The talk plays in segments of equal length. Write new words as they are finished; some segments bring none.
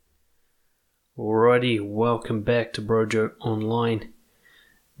Alrighty, welcome back to Brojo Online.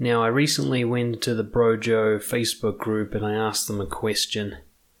 Now, I recently went to the Brojo Facebook group and I asked them a question. I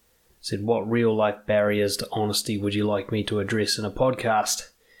said, what real-life barriers to honesty would you like me to address in a podcast?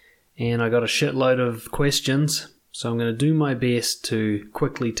 And I got a shitload of questions, so I'm going to do my best to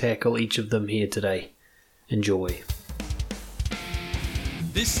quickly tackle each of them here today. Enjoy.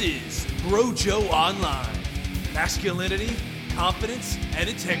 This is Brojo Online. Masculinity, confidence, and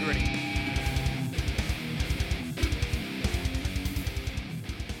integrity.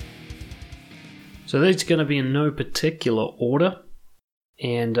 So these are going to be in no particular order,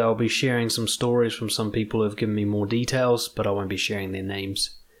 and I'll be sharing some stories from some people who have given me more details, but I won't be sharing their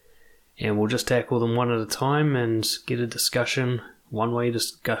names. And we'll just tackle them one at a time and get a one-way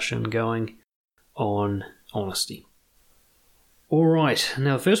discussion going on honesty. Alright,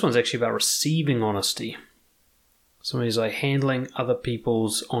 now the first one's actually about receiving honesty. Somebody's like handling other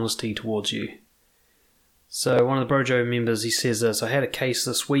people's honesty towards you. So one of the Brojo members, he says this, I had a case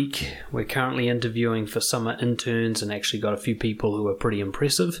this week. We're currently interviewing for summer interns and actually got a few people who are pretty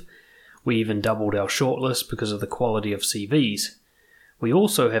impressive. We even doubled our shortlist because of the quality of CVs. We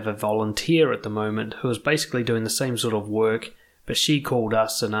also have a volunteer at the moment who is basically doing the same sort of work, but she called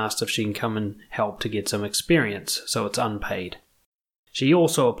us and asked if she can come and help to get some experience, so it's unpaid. She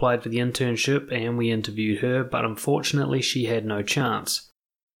also applied for the internship and we interviewed her, but unfortunately she had no chance.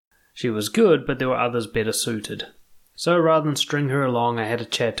 She was good, but there were others better suited. So rather than string her along, I had a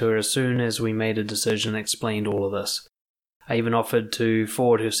chat to her as soon as we made a decision and explained all of this. I even offered to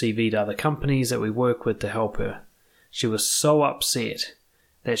forward her CV to other companies that we work with to help her. She was so upset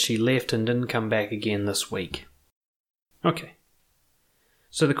that she left and didn't come back again this week. Okay.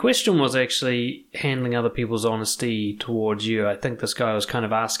 So the question was actually handling other people's honesty towards you. I think this guy was kind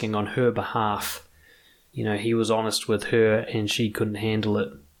of asking on her behalf. You know, he was honest with her and she couldn't handle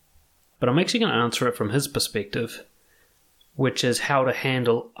it. But I'm actually going to answer it from his perspective, which is how to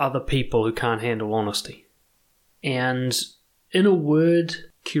handle other people who can't handle honesty. And in a word,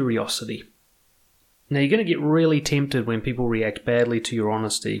 curiosity. Now you're going to get really tempted when people react badly to your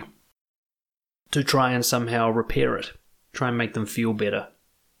honesty to try and somehow repair it, try and make them feel better.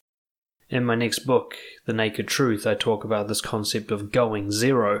 In my next book, The Naked Truth, I talk about this concept of going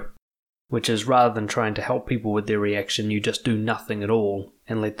zero, which is rather than trying to help people with their reaction, you just do nothing at all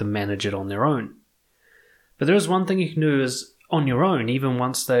and let them manage it on their own. But there is one thing you can do is on your own, even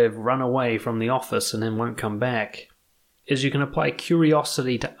once they've run away from the office and then won't come back, is you can apply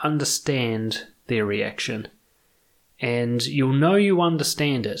curiosity to understand their reaction. And you'll know you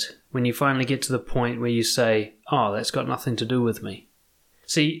understand it when you finally get to the point where you say, oh, that's got nothing to do with me.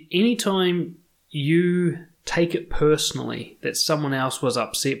 See, anytime you take it personally that someone else was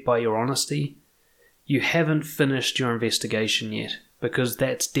upset by your honesty, you haven't finished your investigation yet, because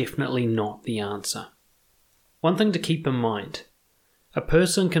that's definitely not the answer. One thing to keep in mind, a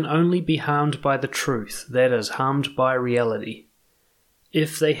person can only be harmed by the truth, that is, harmed by reality,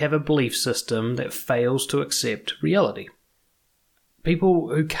 if they have a belief system that fails to accept reality. People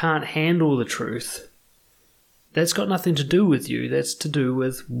who can't handle the truth, that's got nothing to do with you. That's to do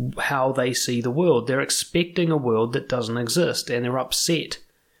with how they see the world. They're expecting a world that doesn't exist, and they're upset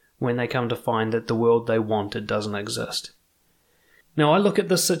when they come to find that the world they wanted doesn't exist. Now, I look at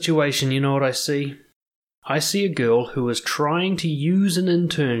this situation, you know what I see? I see a girl who is trying to use an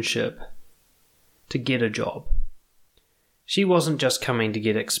internship to get a job. She wasn't just coming to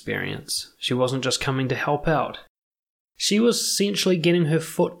get experience. She wasn't just coming to help out. She was essentially getting her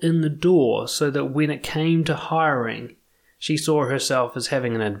foot in the door so that when it came to hiring, she saw herself as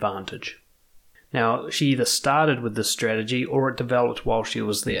having an advantage. Now, she either started with this strategy or it developed while she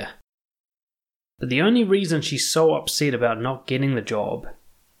was there. But the only reason she's so upset about not getting the job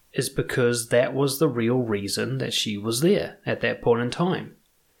is because that was the real reason that she was there at that point in time.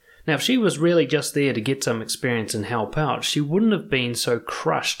 Now, if she was really just there to get some experience and help out, she wouldn't have been so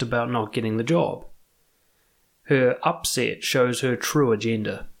crushed about not getting the job. Her upset shows her true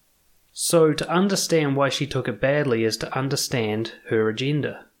agenda. So to understand why she took it badly is to understand her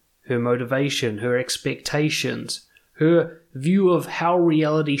agenda, her motivation, her expectations, her view of how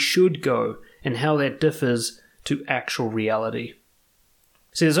reality should go and how that differs to actual reality.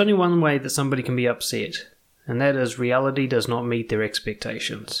 See, there's only one way that somebody can be upset, and that is reality does not meet their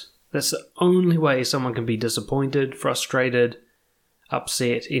expectations. That's the only way someone can be disappointed, frustrated,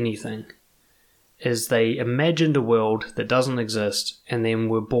 upset, anything. Is they imagined a world that doesn't exist and then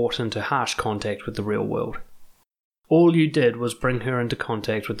were brought into harsh contact with the real world. All you did was bring her into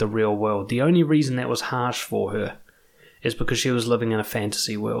contact with the real world. The only reason that was harsh for her is because she was living in a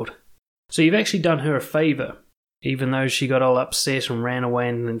fantasy world. So you've actually done her a favour. Even though she got all upset and ran away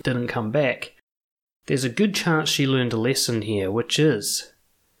and didn't come back, There's a good chance she learned a lesson here, which is,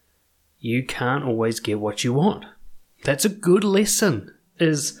 you can't always get what you want. That's a good lesson.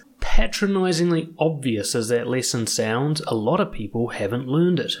 As patronizingly obvious as that lesson sounds, a lot of people haven't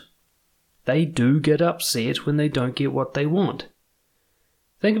learned it. They do get upset when they don't get what they want.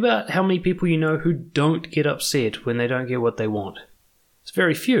 Think about how many people you know who don't get upset when they don't get what they want. It's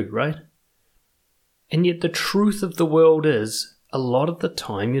very few, right? And yet the truth of the world is, a lot of the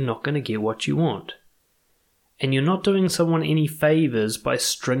time you're not going to get what you want. And you're not doing someone any favors by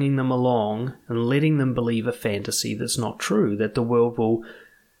stringing them along and letting them believe a fantasy that's not true, that the world will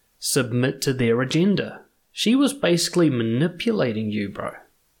submit to their agenda. She was basically manipulating you, bro.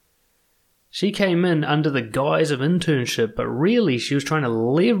 She came in under the guise of internship, but really she was trying to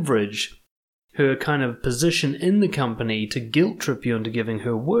leverage her kind of position in the company to guilt trip you into giving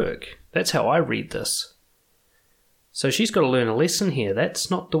her work. That's how I read this. So she's got to learn a lesson here. That's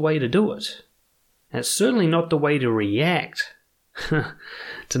not the way to do it. And it's certainly not the way to react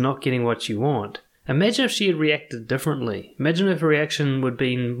to not getting what you want. Imagine if she had reacted differently. Imagine if her reaction would have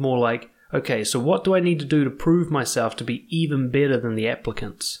been more like, okay, so what do I need to do to prove myself to be even better than the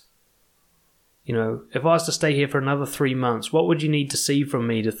applicants? You know, if I was to stay here for another 3 months, what would you need to see from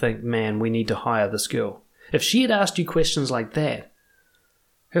me to think, man, we need to hire this girl? If she had asked you questions like that,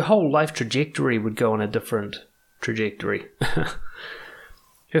 her whole life trajectory would go on a different trajectory.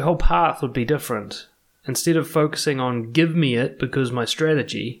 Her whole path would be different. Instead of focusing on give me it because my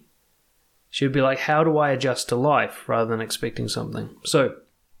strategy, she would be like, how do I adjust to life rather than expecting something? So,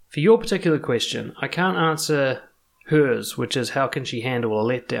 for your particular question, I can't answer hers, which is how can she handle a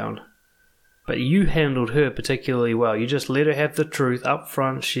letdown? But you handled her particularly well. You just let her have the truth up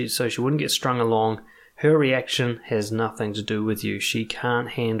front so she wouldn't get strung along. Her reaction has nothing to do with you. She can't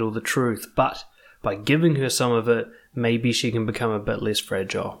handle the truth. But by giving her some of it, maybe she can become a bit less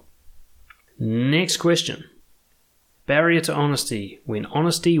fragile. Next question. Barrier to honesty. When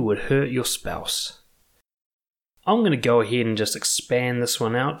honesty would hurt your spouse. I'm going to go ahead and just expand this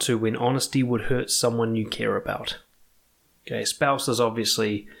one out to when honesty would hurt someone you care about. Okay, spouse is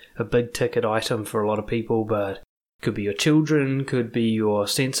obviously a big ticket item for a lot of people, but it could be your children, could be your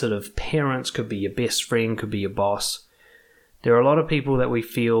sensitive parents, could be your best friend, could be your boss. There are a lot of people that we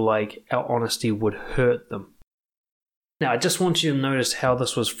feel like our honesty would hurt them. Now, I just want you to notice how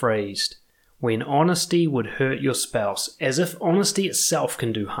this was phrased. When honesty would hurt your spouse, as if honesty itself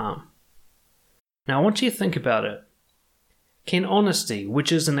can do harm. Now, I want you to think about it. Can honesty,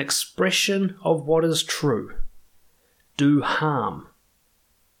 which is an expression of what is true, do harm?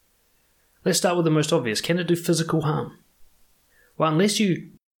 Let's start with the most obvious. Can it do physical harm? Well, unless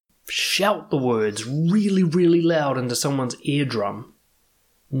you shout the words really, really loud into someone's eardrum,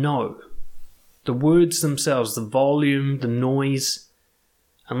 no. The words themselves, the volume, the noise,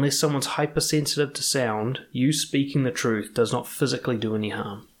 unless someone's hypersensitive to sound, you speaking the truth does not physically do any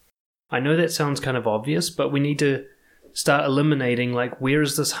harm. I know that sounds kind of obvious, but we need to start eliminating, like, where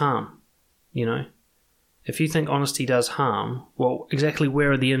is this harm? You know? If you think honesty does harm, well, exactly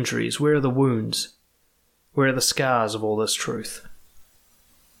where are the injuries? Where are the wounds? Where are the scars of all this truth?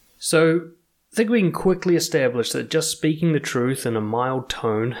 So, I think we can quickly establish that just speaking the truth in a mild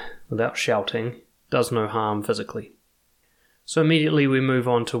tone, without shouting, does no harm physically. So immediately we move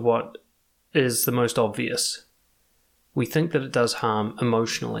on to what is the most obvious. We think that it does harm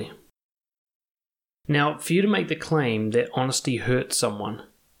emotionally. Now, for you to make the claim that honesty hurts someone,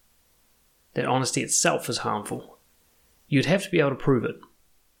 that honesty itself is harmful, you'd have to be able to prove it.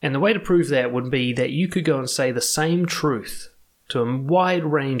 And the way to prove that would be that you could go and say the same truth to a wide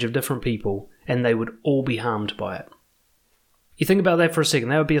range of different people, and they would all be harmed by it. You think about that for a second.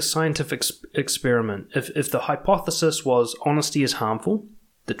 That would be a scientific experiment. If the hypothesis was honesty is harmful,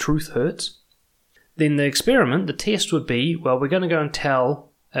 the truth hurts, then the experiment, the test would be, well, we're going to go and tell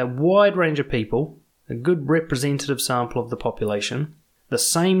a wide range of people, a good representative sample of the population, the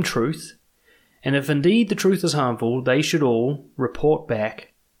same truth, and if indeed the truth is harmful, they should all report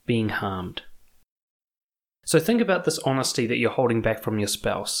back being harmed. So think about this honesty that you're holding back from your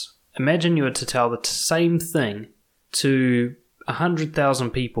spouse. Imagine you were to tell the same thing to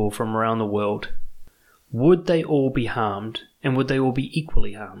 100,000 people from around the world. Would they all be harmed, and would they all be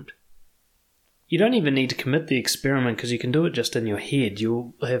equally harmed? You don't even need to commit the experiment because you can do it just in your head.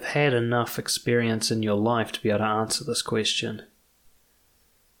 You'll have had enough experience in your life to be able to answer this question.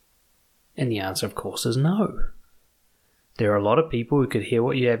 And the answer, of course, is no. There are a lot of people who could hear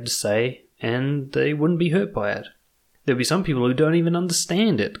what you have to say and they wouldn't be hurt by it. There'll be some people who don't even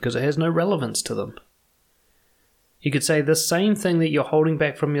understand it because it has no relevance to them. You could say the same thing that you're holding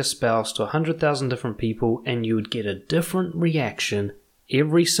back from your spouse to 100,000 different people and you would get a different reaction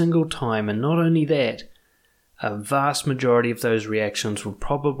every single time, and not only that, a vast majority of those reactions will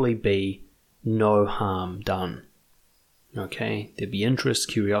probably be no harm done. Okay, there'd be interest,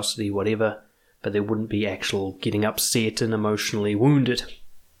 curiosity, whatever, but there wouldn't be actual getting upset and emotionally wounded,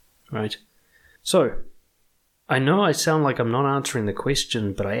 right? So, I know I sound like I'm not answering the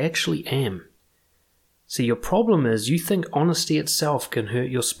question, but I actually am. See, your problem is you think honesty itself can hurt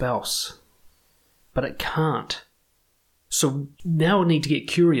your spouse, but it can't. So now we need to get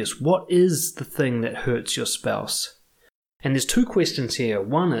curious. What is the thing that hurts your spouse? And there's two questions here.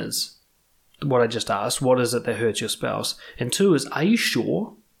 One is what I just asked, what is it that hurts your spouse? And two is, are you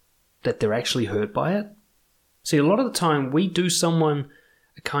sure that they're actually hurt by it? See, a lot of the time we do someone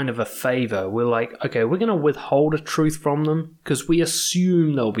a kind of a favor. We're like, okay, we're going to withhold a truth from them because we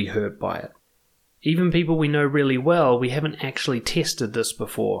assume they'll be hurt by it. Even people we know really well, we haven't actually tested this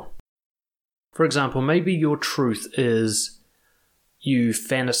before. For example, maybe your truth is you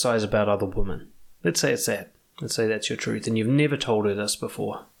fantasize about other women. Let's say it's that. Let's say that's your truth, and you've never told her this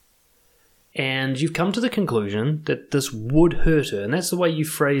before. And you've come to the conclusion that this would hurt her, and that's the way you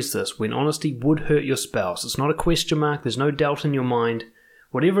phrase this, when honesty would hurt your spouse. It's not a question mark, there's no doubt in your mind.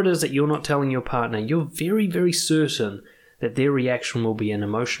 Whatever it is that you're not telling your partner, you're very, very certain that their reaction will be an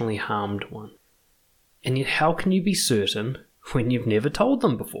emotionally harmed one. And yet how can you be certain when you've never told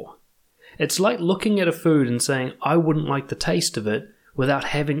them before? It's like looking at a food and saying, I wouldn't like the taste of it without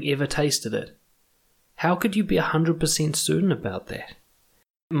having ever tasted it. How could you be 100% certain about that?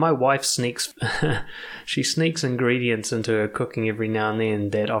 My wife sneaks ingredients into her cooking every now and then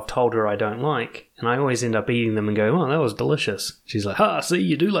that I've told her I don't like, and I always end up eating them and go, oh, that was delicious. She's like, see,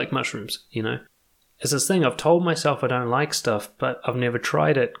 you do like mushrooms, you know. It's this thing, I've told myself I don't like stuff, but I've never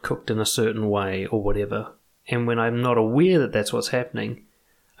tried it cooked in a certain way or whatever. And when I'm not aware that that's what's happening,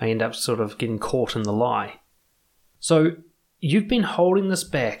 I end up sort of getting caught in the lie. So you've been holding this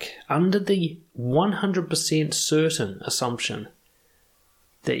back under the 100% certain assumption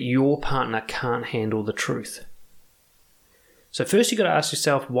that your partner can't handle the truth. So first you've got to ask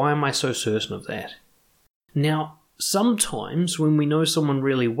yourself, why am I so certain of that? Now, sometimes when we know someone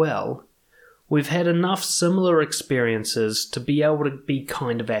really well, we've had enough similar experiences to be able to be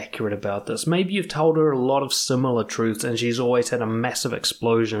kind of accurate about this. Maybe you've told her a lot of similar truths and she's always had a massive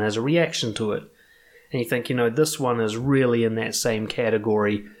explosion as a reaction to it. And you think, this one is really in that same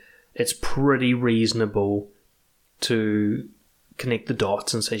category. It's pretty reasonable to connect the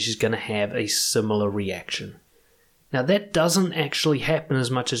dots and say she's going to have a similar reaction. Now that doesn't actually happen as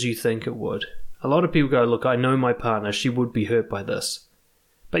much as you think it would. A lot of people go, look, I know my partner, she would be hurt by this.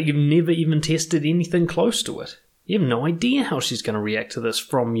 But you've never even tested anything close to it. You have no idea how she's going to react to this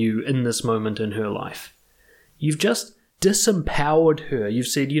from you in this moment in her life. You've just disempowered her. You've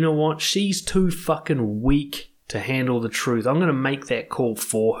said, you know what, she's too fucking weak to handle the truth. I'm going to make that call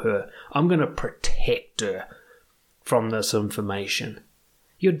for her. I'm going to protect her from this information.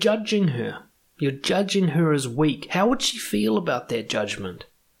 You're judging her. You're judging her as weak. How would she feel about that judgment?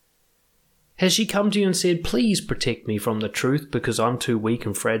 Has she come to you and said, please protect me from the truth because I'm too weak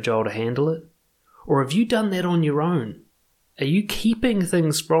and fragile to handle it? Or have you done that on your own? Are you keeping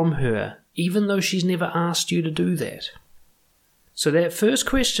things from her even though she's never asked you to do that? So that first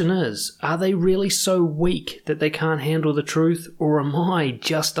question is, are they really so weak that they can't handle the truth? Or am I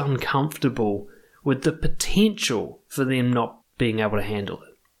just uncomfortable with the potential for them not being able to handle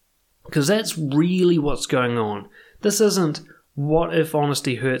it? Because that's really what's going on. This isn't, what if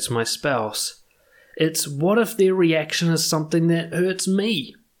honesty hurts my spouse? It's, what if their reaction is something that hurts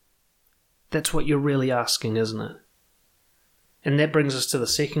me? That's what you're really asking, isn't it? And that brings us to the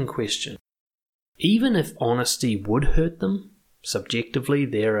second question. Even if honesty would hurt them, subjectively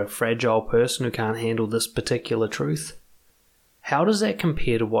they're a fragile person who can't handle this particular truth, how does that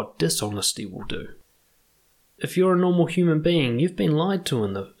compare to what dishonesty will do? If you're a normal human being, you've been lied to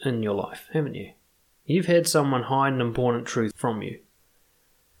in your life, haven't you? You've had someone hide an important truth from you,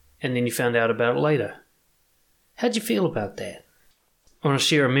 and then you found out about it later. How'd you feel about that? I want to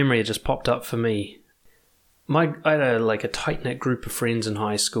share a memory that just popped up for me. I had a tight-knit group of friends in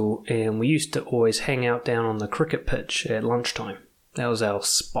high school, and we used to always hang out down on the cricket pitch at lunchtime. That was our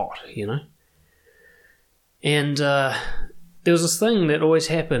spot, And there was this thing that always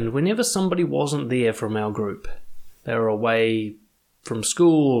happened whenever somebody wasn't there from our group. They were away from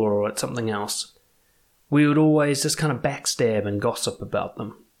school or at something else. We would always just kind of backstab and gossip about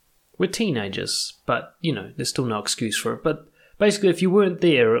them. We're teenagers, but, there's still no excuse for it. But basically, if you weren't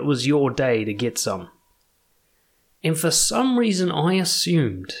there, it was your day to get some. And for some reason, I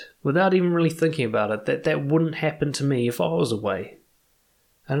assumed, without even really thinking about it, that wouldn't happen to me if I was away.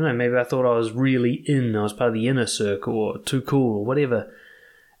 I don't know, maybe I thought I was really I was part of the inner circle or too cool or whatever.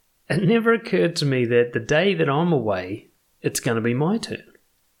 It never occurred to me that the day that I'm away, it's going to be my turn.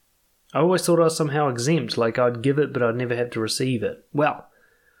 I always thought I was somehow exempt, like I'd give it but I'd never have to receive it. Well,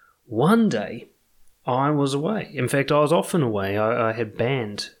 one day I was away. In fact, I was often away. I had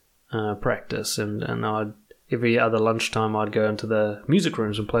band practice and every other lunchtime I'd go into the music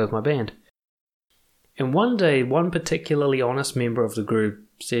rooms and play with my band. And one day, one particularly honest member of the group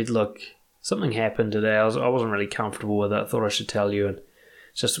said, look, something happened today. I wasn't really comfortable with it. I thought I should tell you. And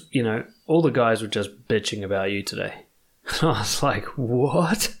it's just, all the guys were just bitching about you today. And I was like,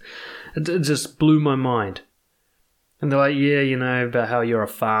 what? It just blew my mind. And they're like, yeah, about how you're a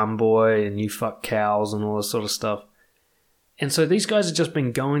farm boy and you fuck cows and all this sort of stuff. And so these guys had just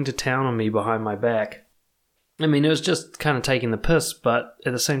been going to town on me behind my back. I mean, it was just kind of taking the piss, but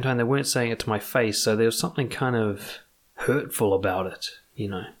at the same time, they weren't saying it to my face, so there was something kind of hurtful about it,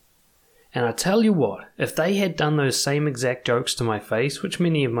 And I tell you what, if they had done those same exact jokes to my face, which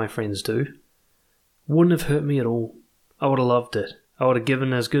many of my friends do, wouldn't have hurt me at all. I would have loved it. I would have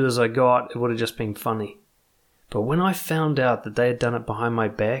given as good as I got. It would have just been funny. But when I found out that they had done it behind my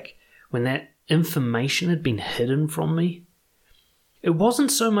back, when that information had been hidden from me, it wasn't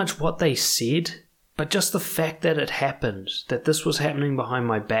so much what they said, but just the fact that it happened, that this was happening behind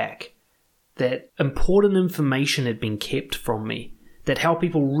my back, that important information had been kept from me, that how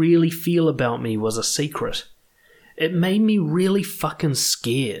people really feel about me was a secret. It made me really fucking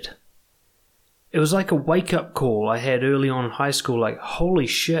scared. It was like a wake-up call I had early on in high school, like, holy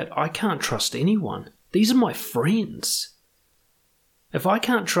shit, I can't trust anyone. These are my friends. If I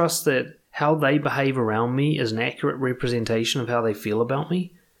can't trust that how they behave around me is an accurate representation of how they feel about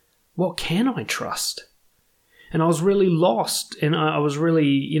me, what can I trust? And I was really lost, and I was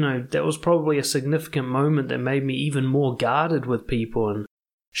really, that was probably a significant moment that made me even more guarded with people and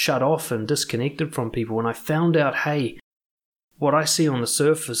shut off and disconnected from people when I found out, hey, what I see on the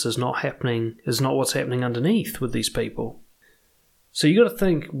surface is not what's happening underneath with these people. So you got to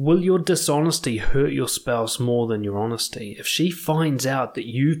think, will your dishonesty hurt your spouse more than your honesty? If she finds out that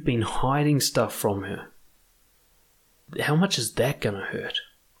you've been hiding stuff from her, how much is that going to hurt?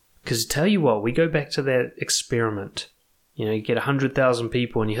 Because tell you what, we go back to that experiment. You get 100,000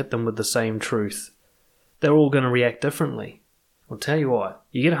 people and you hit them with the same truth. They're all going to react differently. Well, tell you what,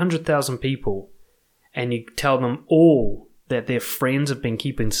 you get 100,000 people and you tell them all that their friends have been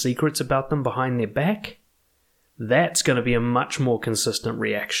keeping secrets about them behind their back, that's going to be a much more consistent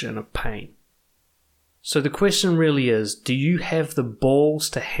reaction of pain. So the question really is, do you have the balls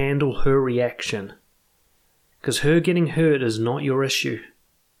to handle her reaction? Because her getting hurt is not your issue.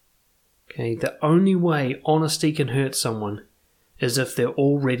 Okay, the only way honesty can hurt someone is if they're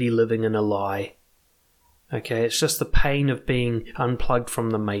already living in a lie. Okay, it's just the pain of being unplugged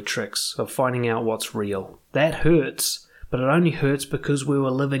from the matrix, of finding out what's real. That hurts, but it only hurts because we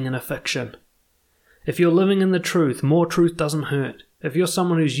were living in a fiction. If you're living in the truth, more truth doesn't hurt. If you're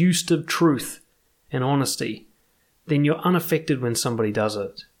someone who's used to truth and honesty, then you're unaffected when somebody does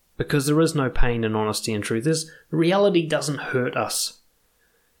it. Because there is no pain in honesty and truth. Reality doesn't hurt us.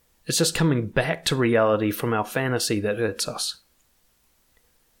 It's just coming back to reality from our fantasy that hurts us.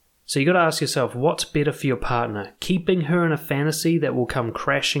 So you got to ask yourself, what's better for your partner? Keeping her in a fantasy that will come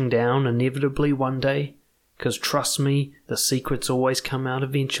crashing down inevitably one day? Because trust me, the secrets always come out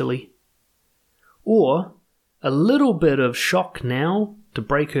eventually. Or a little bit of shock now to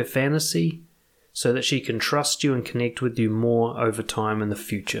break her fantasy so that she can trust you and connect with you more over time in the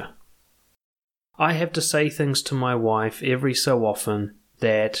future. I have to say things to my wife every so often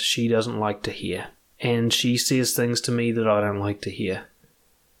that she doesn't like to hear. And she says things to me that I don't like to hear.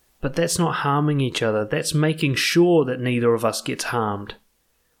 But that's not harming each other. That's making sure that neither of us gets harmed.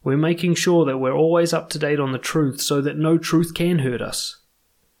 We're making sure that we're always up to date on the truth so that no truth can hurt us.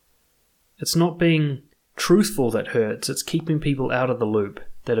 It's not being truthful that hurts. It's keeping people out of the loop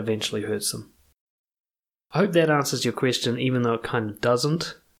that eventually hurts them. I hope that answers your question, even though it kind of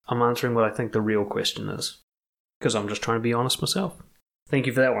doesn't. I'm answering what I think the real question is. Because I'm just trying to be honest myself. Thank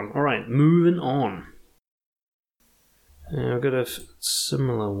you for that one. Alright, moving on. I've got a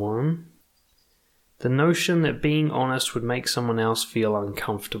similar one. The notion that being honest would make someone else feel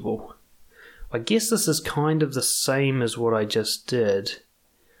uncomfortable. I guess this is kind of the same as what I just did,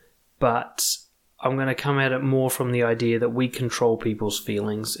 but I'm going to come at it more from the idea that we control people's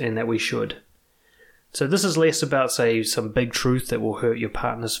feelings and that we should. So this is less about, say, some big truth that will hurt your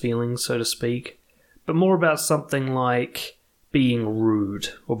partner's feelings, so to speak, but more about something like being rude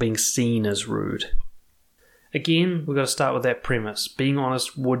or being seen as rude. Again, we've got to start with that premise. Being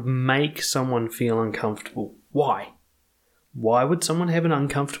honest would make someone feel uncomfortable. Why? Why would someone have an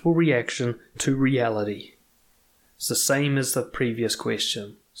uncomfortable reaction to reality? It's the same as the previous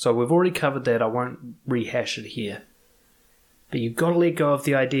question. So we've already covered that, I won't rehash it here. But you've got to let go of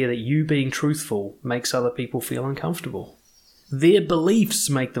the idea that you being truthful makes other people feel uncomfortable. Their beliefs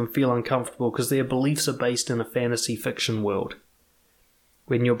make them feel uncomfortable because their beliefs are based in a fantasy fiction world.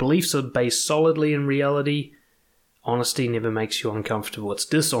 When your beliefs are based solidly in reality, honesty never makes you uncomfortable. It's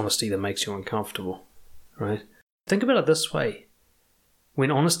dishonesty that makes you uncomfortable, right? Think about it this way.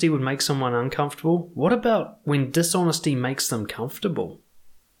 When honesty would make someone uncomfortable, what about when dishonesty makes them comfortable?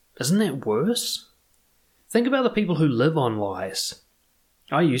 Isn't that worse? Think about the people who live on lies.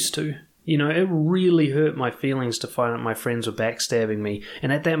 I used to. It really hurt my feelings to find out my friends were backstabbing me.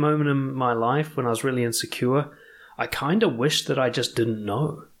 And at that moment in my life, when I was really insecure, I kind of wished that I just didn't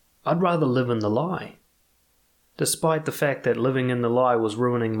know. I'd rather live in the lie. Despite the fact that living in the lie was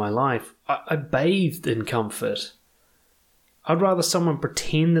ruining my life, I bathed in comfort. I'd rather someone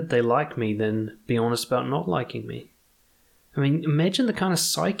pretend that they like me than be honest about not liking me. I mean, imagine the kind of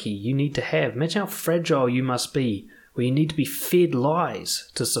psyche you need to have. Imagine how fragile you must be, where you need to be fed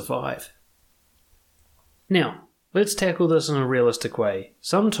lies to survive. Now, let's tackle this in a realistic way.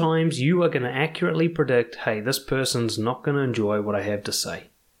 Sometimes you are going to accurately predict, hey, this person's not going to enjoy what I have to say.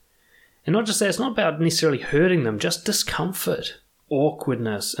 And not just that, it's not about necessarily hurting them, just discomfort,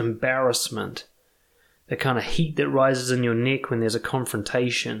 awkwardness, embarrassment, the kind of heat that rises in your neck when there's a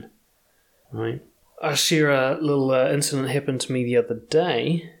confrontation, right? I'll share a little incident that happened to me the other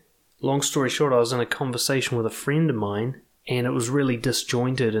day. Long story short, I was in a conversation with a friend of mine, and it was really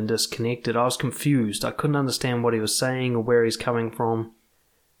disjointed and disconnected. I was confused. I couldn't understand what he was saying or where he's coming from.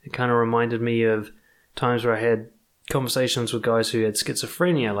 It kind of reminded me of times where I had conversations with guys who had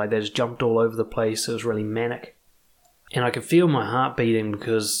schizophrenia, like they just jumped all over the place. It was really manic. And I could feel my heart beating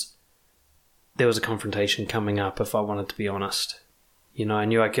because there was a confrontation coming up, if I wanted to be honest. I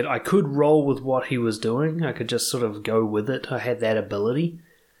knew I could roll with what he was doing. I could just sort of go with it. I had that ability.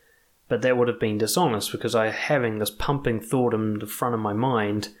 But that would have been dishonest because I having this pumping thought in the front of my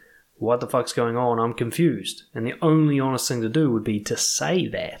mind, what the fuck's going on? I'm confused. And the only honest thing to do would be to say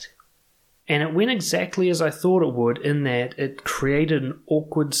that. And it went exactly as I thought it would, in that it created an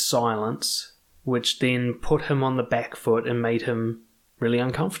awkward silence, which then put him on the back foot and made him really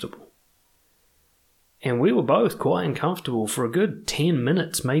uncomfortable. And we were both quite uncomfortable for a good 10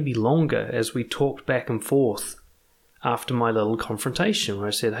 minutes, maybe longer, as we talked back and forth after my little confrontation, where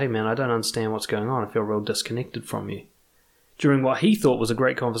I said, hey man, I don't understand what's going on. I feel real disconnected from you. During what he thought was a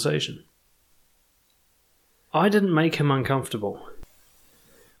great conversation. I didn't make him uncomfortable.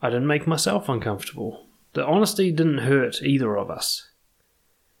 I didn't make myself uncomfortable. The honesty didn't hurt either of us.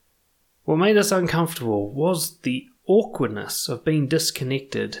 What made us uncomfortable was the awkwardness of being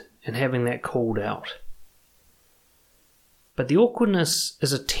disconnected and having that called out. But the awkwardness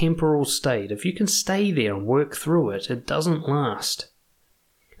is a temporal state. If you can stay there and work through it, it doesn't last.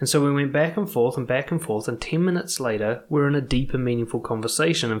 And so we went back and forth, and 10 minutes later, we're in a deep and meaningful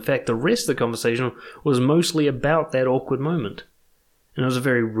conversation. In fact, the rest of the conversation was mostly about that awkward moment. And it was a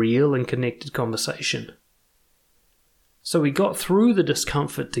very real and connected conversation. So we got through the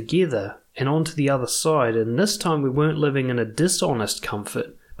discomfort together and onto the other side, and this time we weren't living in a dishonest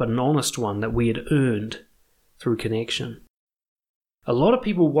comfort, but an honest one that we had earned through connection. A lot of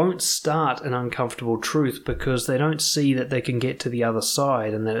people won't start an uncomfortable truth because they don't see that they can get to the other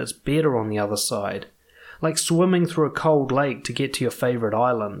side and that it's better on the other side. Like swimming through a cold lake to get to your favorite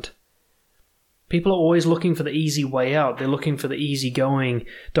island. People are always looking for the easy way out. They're looking for the easy-going,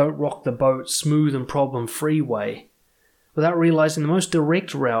 don't rock the boat, smooth and problem-free way. Without realizing the most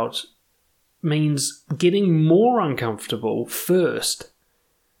direct route means getting more uncomfortable first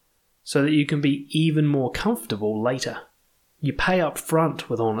so that you can be even more comfortable later. You pay up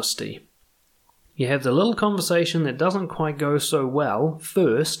front with honesty. You have the little conversation that doesn't quite go so well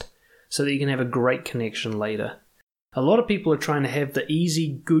first so that you can have a great connection later. A lot of people are trying to have the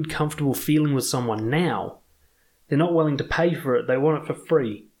easy, good, comfortable feeling with someone now. They're not willing to pay for it. They want it for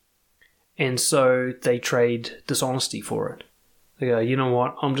free. And so they trade dishonesty for it. They go, you know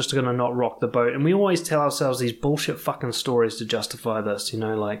what, I'm just going to not rock the boat. And we always tell ourselves these bullshit fucking stories to justify this,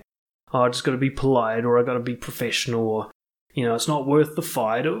 like, oh, I just got to be polite, or I got to be professional, or, it's not worth the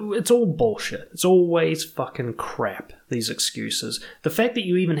fight. It's all bullshit. It's always fucking crap, these excuses. The fact that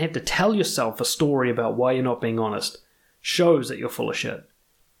you even have to tell yourself a story about why you're not being honest shows that you're full of shit.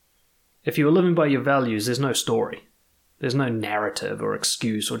 If you were living by your values, there's no story. There's no narrative or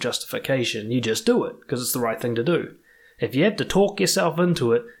excuse or justification. You just do it because it's the right thing to do. If you have to talk yourself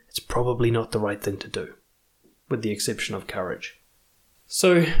into it, it's probably not the right thing to do, with the exception of courage.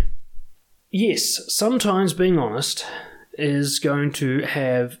 So, yes, sometimes being honest is going to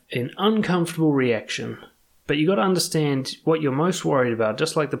have an uncomfortable reaction. But you got to understand what you're most worried about,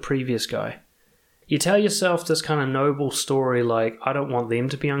 just like the previous guy. You tell yourself this kind of noble story like, I don't want them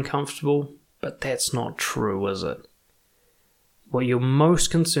to be uncomfortable, but that's not true, is it? What you're most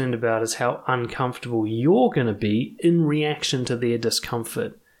concerned about is how uncomfortable you're going to be in reaction to their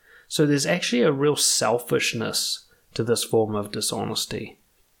discomfort. So there's actually a real selfishness to this form of dishonesty.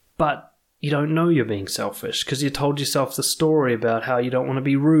 But you don't know you're being selfish because you told yourself the story about how you don't want to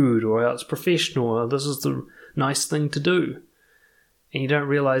be rude or how it's professional or this is the nice thing to do. And you don't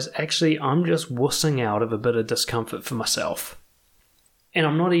realize, actually, I'm just wussing out of a bit of discomfort for myself. And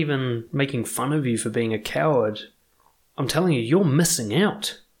I'm not even making fun of you for being a coward. I'm telling you, you're missing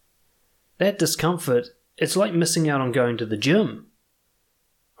out. That discomfort, it's like missing out on going to the gym.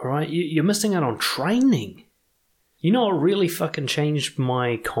 Alright? You're missing out on training. You know what really fucking changed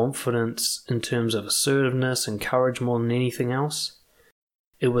my confidence in terms of assertiveness and courage more than anything else?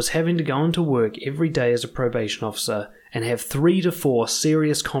 It was having to go into work every day as a probation officer and have 3 to 4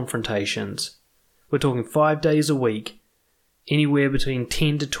 serious confrontations. We're talking 5 days a week, anywhere between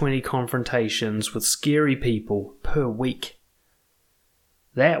 10 to 20 confrontations with scary people per week.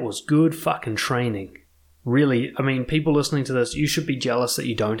 That was good fucking training. Really, I mean, people listening to this, you should be jealous that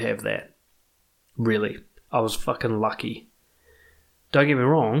you don't have that. Really, I was fucking lucky. Don't get me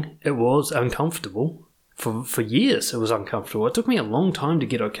wrong, it was uncomfortable. For years it was uncomfortable. It took me a long time to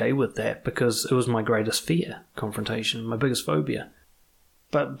get okay with that because it was my greatest fear, confrontation, my biggest phobia.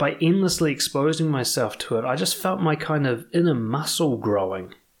 But by endlessly exposing myself to it, I just felt my kind of inner muscle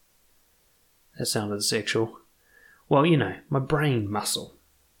growing. That sounded sexual. Well, you know, my brain muscle.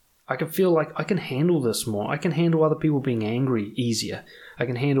 I can feel like I can handle this more. I can handle other people being angry easier. I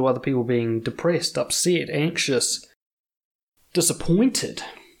can handle other people being depressed, upset, anxious, disappointed.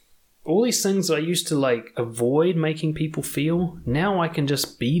 All these things that I used to avoid making people feel, now I can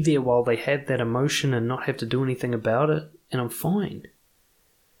just be there while they have that emotion and not have to do anything about it, and I'm fine.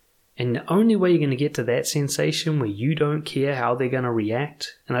 And the only way you're going to get to that sensation where you don't care how they're going to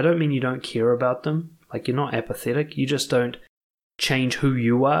react, and I don't mean you don't care about them, like you're not apathetic, you just don't change who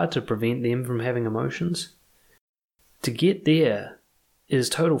you are to prevent them from having emotions. To get there is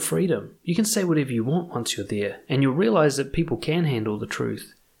total freedom. You can say whatever you want once you're there, and you'll realize that people can handle the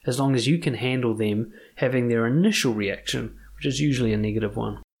truth, as long as you can handle them having their initial reaction, which is usually a negative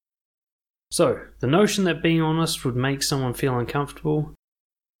one. So, the notion that being honest would make someone feel uncomfortable,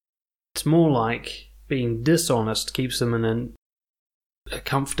 it's more like being dishonest keeps them in a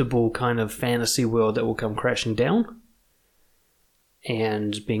comfortable kind of fantasy world that will come crashing down,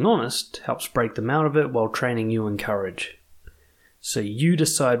 and being honest helps break them out of it while training you in courage. So you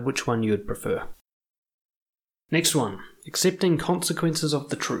decide which one you would prefer. Next one. Accepting consequences of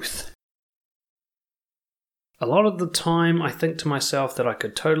the truth. A lot of the time I think to myself that I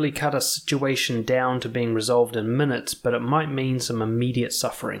could totally cut a situation down to being resolved in minutes, but it might mean some immediate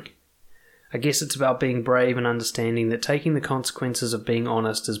suffering. I guess it's about being brave and understanding that taking the consequences of being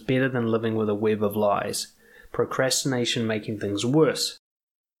honest is better than living with a web of lies, procrastination making things worse.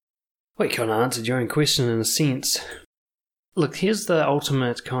 Well, you kind of answered your own question in a sense. Look, here's the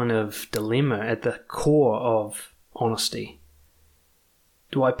ultimate kind of dilemma at the core of honesty.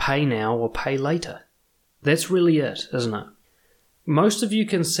 Do I pay now or pay later? That's really it, isn't it? Most of you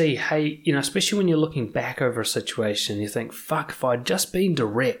can see, hey, especially when you're looking back over a situation, you think, fuck, if I'd just been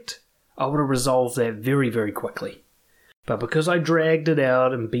direct, I would have resolved that very, very quickly. But because I dragged it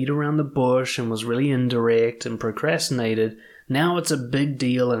out and beat around the bush and was really indirect and procrastinated, now it's a big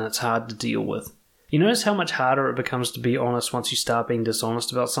deal and it's hard to deal with. You notice how much harder it becomes to be honest once you start being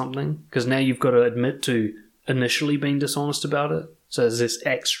dishonest about something? Because now you've got to admit to initially being dishonest about it. So there's this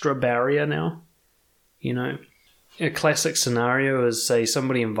extra barrier now. A classic scenario is, say,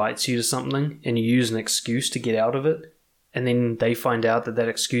 somebody invites you to something and you use an excuse to get out of it, and then they find out that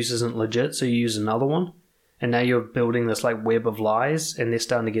excuse isn't legit, so you use another one, and now you're building this web of lies, and they're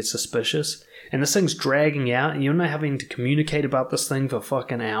starting to get suspicious, and this thing's dragging out, and you're not having to communicate about this thing for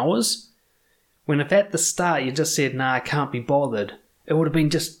fucking hours. When if at the start you just said, nah, I can't be bothered, it would have been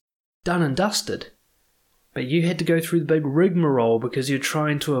just done and dusted. But you had to go through the big rigmarole because you're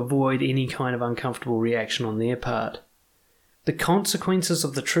trying to avoid any kind of uncomfortable reaction on their part. The consequences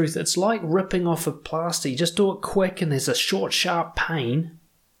of the truth, it's like ripping off a plaster. You just do it quick and there's a short, sharp pain,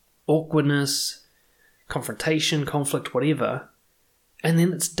 awkwardness, confrontation, conflict, whatever, and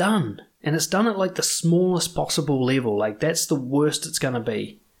then it's done. And it's done at the smallest possible level. That's the worst it's going to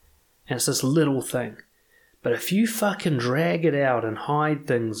be. And it's this little thing. But if you fucking drag it out and hide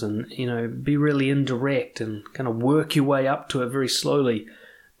things and, be really indirect and kind of work your way up to it very slowly,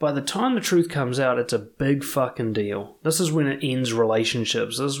 by the time the truth comes out, it's a big fucking deal. This is when it ends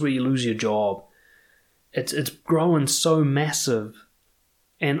relationships. This is where you lose your job. It's growing so massive.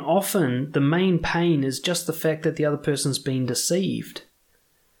 And often the main pain is just the fact that the other person's been deceived.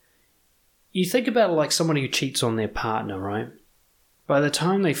 You think about it like somebody who cheats on their partner, right? By the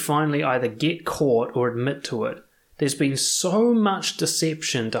time they finally either get caught or admit to it, there's been so much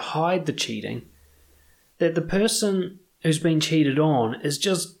deception to hide the cheating that the person who's been cheated on is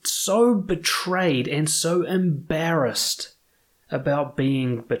just so betrayed and so embarrassed about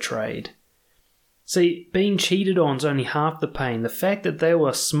being betrayed. See, being cheated on is only half the pain. The fact that they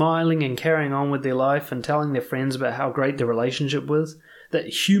were smiling and carrying on with their life and telling their friends about how great their relationship was, that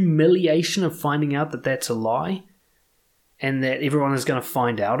humiliation of finding out that that's a lie, and that everyone is going to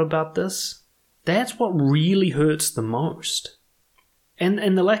find out about this, that's what really hurts the most.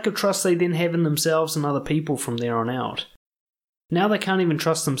 And the lack of trust they then have in themselves and other people from there on out. Now they can't even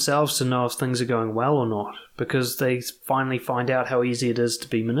trust themselves to know if things are going well or not, because they finally find out how easy it is to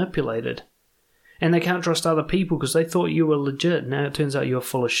be manipulated. And they can't trust other people because they thought you were legit. Now it turns out you're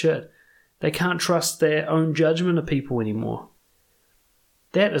full of shit. They can't trust their own judgment of people anymore.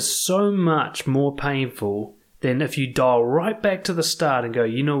 That is so much more painful than if you dial right back to the start and go,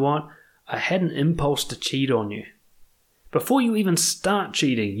 you know what? I had an impulse to cheat on you. Before you even start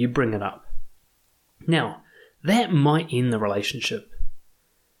cheating, you bring it up. Now, that might end the relationship.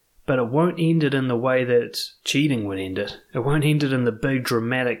 But it won't end it in the way that cheating would end it. It won't end it in the big,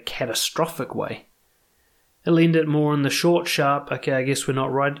 dramatic, catastrophic way. It'll end it more in the short, sharp, okay, I guess we're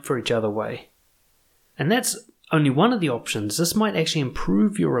not right for each other way. And that's only one of the options. This might actually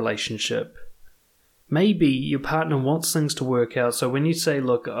improve your relationship. Maybe your partner wants things to work out, so when you say,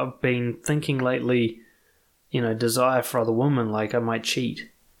 look, I've been thinking lately, desire for other women, like I might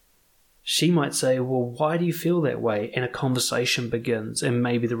cheat. She might say, well, why do you feel that way? And a conversation begins, and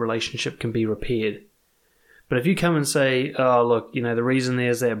maybe the relationship can be repaired. But if you come and say, oh, look, the reason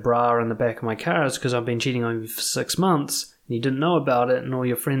there's that bra in the back of my car is because I've been cheating on you for 6 months, and you didn't know about it, and all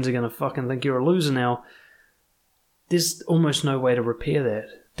your friends are going to fucking think you're a loser now, there's almost no way to repair that.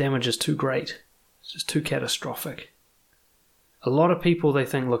 Damage is too great. It's just too catastrophic. A lot of people, they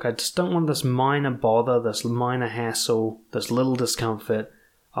think, look, I just don't want this minor bother, this minor hassle, this little discomfort.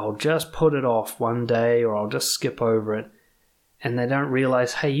 I'll just put it off one day, or I'll just skip over it. And they don't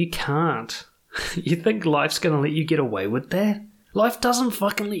realize, hey, you can't. You think life's going to let you get away with that? Life doesn't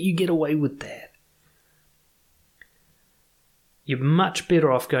fucking let you get away with that. You're much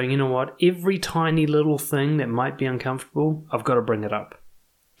better off going, you know what, every tiny little thing that might be uncomfortable, I've got to bring it up.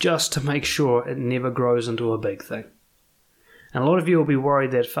 Just to make sure it never grows into a big thing. And a lot of you will be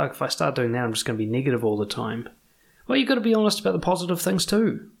worried that, fuck, if I start doing that, I'm just going to be negative all the time. Well, you've got to be honest about the positive things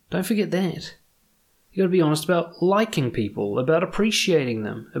too. Don't forget that. You've got to be honest about liking people, about appreciating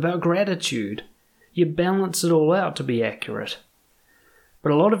them, about gratitude. You balance it all out to be accurate.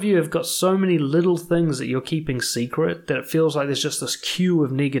 But a lot of you have got so many little things that you're keeping secret that it feels like there's just this queue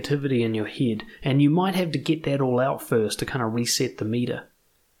of negativity in your head, and you might have to get that all out first to kind of reset the meter.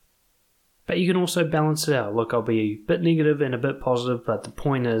 But you can also balance it out. Look, I'll be a bit negative and a bit positive, but the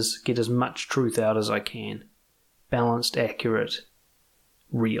point is, get as much truth out as I can. Balanced, accurate,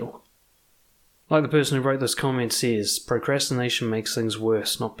 real. Like the person who wrote this comment says, procrastination makes things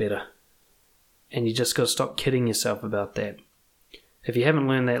worse, not better. And you just got to stop kidding yourself about that. If you haven't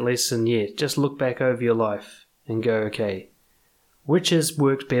learned that lesson yet, just look back over your life and go, okay, which has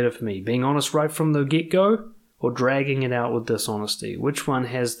worked better for me? Being honest right from the get-go, or dragging it out with dishonesty? Which one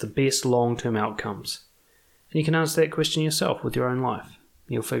has the best long-term outcomes? And you can answer that question yourself with your own life.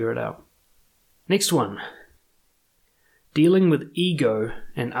 You'll figure it out. Next one. Dealing with ego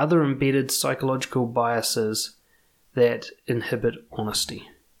and other embedded psychological biases that inhibit honesty.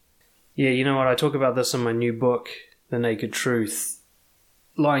 Yeah, you know what? I talk about this in my new book, The Naked Truth.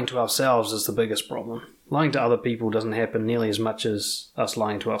 Lying to ourselves is the biggest problem. Lying to other people doesn't happen nearly as much as us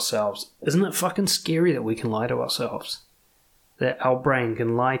lying to ourselves. Isn't it fucking scary that we can lie to ourselves? That our brain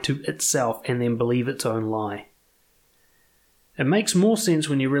can lie to itself and then believe its own lie. It makes more sense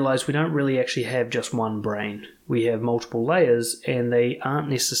when you realize we don't really actually have just one brain. We have multiple layers, and they aren't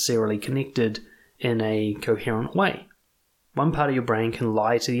necessarily connected in a coherent way. One part of your brain can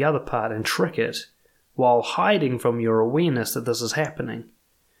lie to the other part and trick it, while hiding from your awareness that this is happening.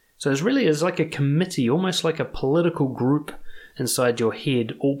 So it's like a committee, almost like a political group inside your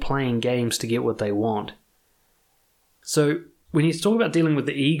head, all playing games to get what they want. So when you talk about dealing with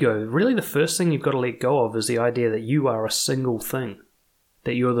the ego, really the first thing you've got to let go of is the idea that you are a single thing.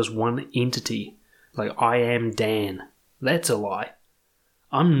 That you're this one entity. Like, I am Dan. That's a lie.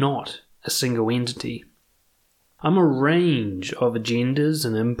 I'm not a single entity. I'm a range of agendas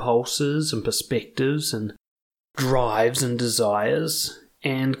and impulses and perspectives and drives and desires,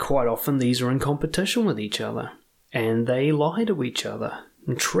 and quite often these are in competition with each other, and they lie to each other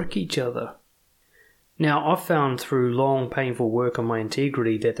and trick each other. Now, I've found through long, painful work on my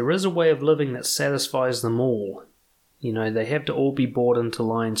integrity that there is a way of living that satisfies them all. You know, they have to all be brought into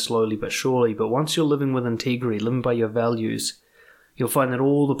line slowly but surely, but once you're living with integrity, living by your values, you'll find that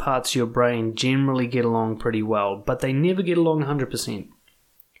all the parts of your brain generally get along pretty well, but they never get along 100%.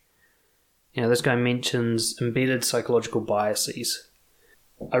 You know, this guy mentions embedded psychological biases.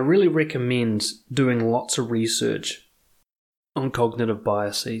 I really recommend doing lots of research on cognitive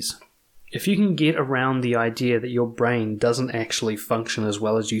biases. If you can get around the idea that your brain doesn't actually function as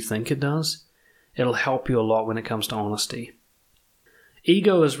well as you think it does, it'll help you a lot when it comes to honesty.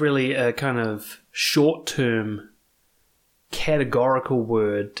 Ego is really a kind of short-term, categorical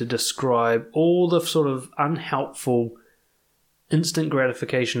word to describe all the sort of unhelpful, instant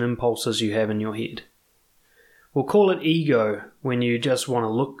gratification impulses you have in your head. We'll call it ego when you just want to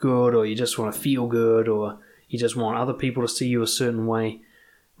look good, or you just want to feel good, or you just want other people to see you a certain way.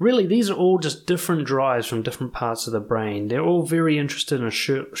 Really, these are all just different drives from different parts of the brain. They're all very interested in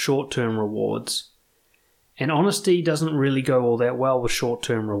short-term rewards. And honesty doesn't really go all that well with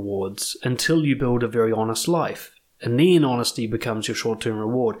short-term rewards until you build a very honest life. And then honesty becomes your short-term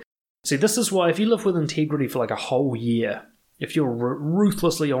reward. See, this is why if you live with integrity for like a whole year, if you're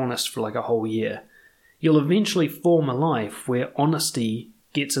ruthlessly honest for like a whole year, you'll eventually form a life where honesty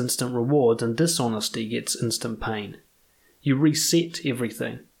gets instant rewards and dishonesty gets instant pain. You reset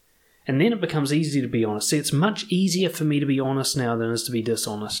everything. And then it becomes easy to be honest. See, it's much easier for me to be honest now than it is to be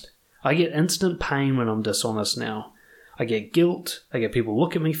dishonest. I get instant pain when I'm dishonest now. I get guilt. I get people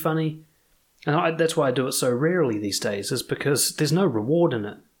look at me funny. And that's why I do it so rarely these days, is because there's no reward in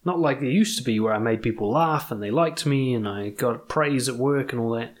it. Not like there used to be where I made people laugh and they liked me and I got praise at work and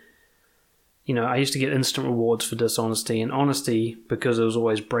all that. You know, I used to get instant rewards for dishonesty, and honesty, because it was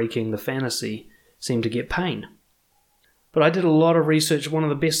always breaking the fantasy, seemed to get pain. But I did a lot of research. One of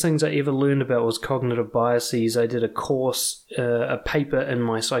the best things I ever learned about was cognitive biases. I did a course, a paper in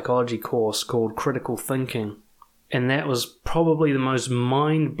my psychology course called Critical Thinking. And that was probably the most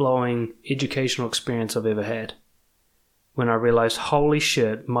mind-blowing educational experience I've ever had. When I realized, holy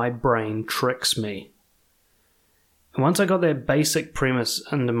shit, my brain tricks me. And once I got that basic premise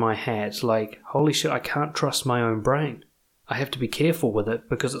under my hat, like, holy shit, I can't trust my own brain. I have to be careful with it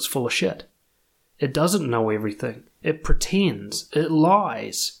because it's full of shit. It doesn't know everything. It pretends. It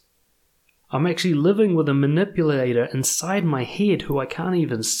lies. I'm actually living with a manipulator inside my head who I can't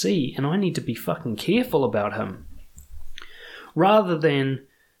even see, and I need to be fucking careful about him. Rather than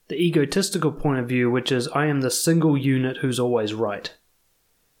the egotistical point of view, which is I am the single unit who's always right.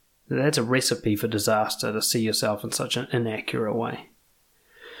 That's a recipe for disaster, to see yourself in such an inaccurate way.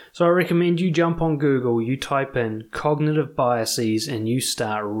 So I recommend you jump on Google, you type in cognitive biases, and you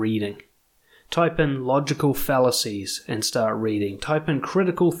start reading. Type in logical fallacies and start reading. Type in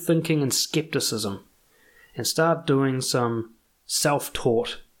critical thinking and skepticism and start doing some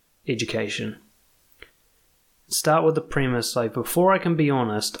self-taught education. Start with the premise, like, before I can be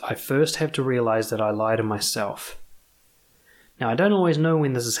honest, I first have to realize that I lie to myself. Now, I don't always know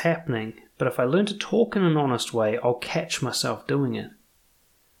when this is happening, but if I learn to talk in an honest way, I'll catch myself doing it.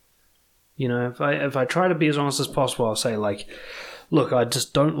 You know, if I try to be as honest as possible, I'll say, like, look, I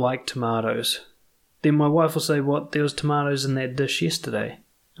just don't like tomatoes. Then my wife will say, what, there was tomatoes in that dish yesterday.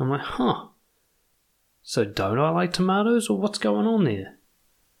 I'm like, huh. So don't I like tomatoes, or what's going on there?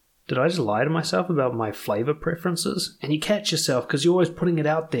 Did I just lie to myself about my flavor preferences? And you catch yourself because you're always putting it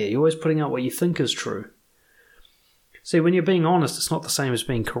out there. You're always putting out what you think is true. See, when you're being honest, it's not the same as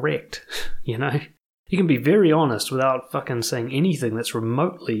being correct, you know? You can be very honest without fucking saying anything that's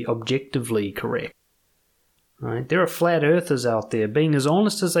remotely objectively correct. Right? There are flat earthers out there being as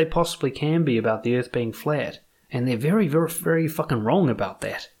honest as they possibly can be about the earth being flat. And they're very, very, very fucking wrong about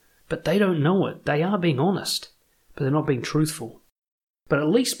that. But they don't know it. They are being honest. But they're not being truthful. But at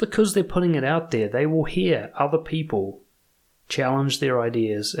least because they're putting it out there, they will hear other people challenge their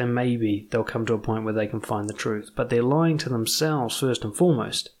ideas, and maybe they'll come to a point where they can find the truth. But they're lying to themselves first and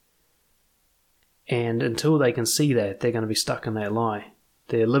foremost. And until they can see that, they're going to be stuck in that lie.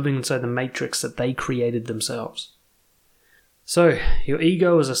 They're living inside the matrix that they created themselves. So, your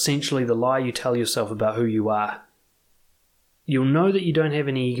ego is essentially the lie you tell yourself about who you are. You'll know that you don't have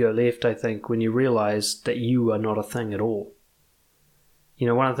any ego left, I think, when you realize that you are not a thing at all. You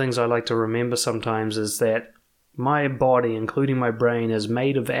know, one of the things I like to remember sometimes is that my body, including my brain, is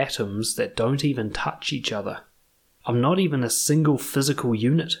made of atoms that don't even touch each other. I'm not even a single physical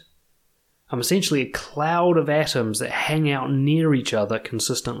unit. I'm essentially a cloud of atoms that hang out near each other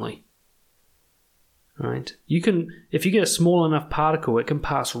consistently. Right? If you get a small enough particle, it can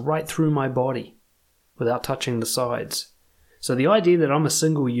pass right through my body without touching the sides. So the idea that I'm a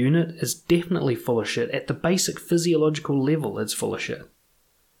single unit is definitely full of shit. At the basic physiological level, it's full of shit.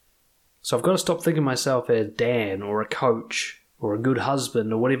 So I've got to stop thinking of myself as Dan or a coach or a good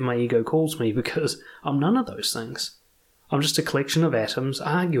husband or whatever my ego calls me, because I'm none of those things. I'm just a collection of atoms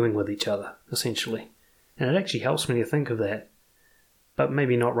arguing with each other, essentially. And it actually helps me to think of that. But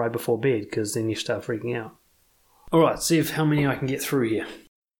maybe not right before bed, because then you start freaking out. Alright, see how many I can get through here.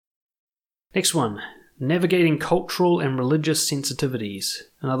 Next one. Navigating cultural and religious sensitivities.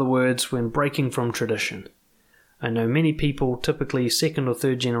 In other words, when breaking from tradition. I know many people, typically second or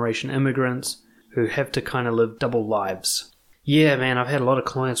third generation immigrants, who have to kind of live double lives. Yeah, man, I've had a lot of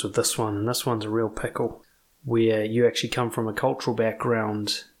clients with this one, and this one's a real pickle. Where you actually come from a cultural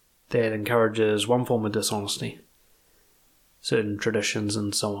background that encourages one form of dishonesty, certain traditions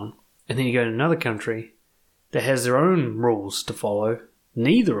and so on. And then you go to another country that has their own rules to follow,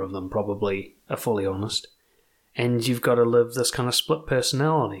 neither of them probably are fully honest, and you've got to live this kind of split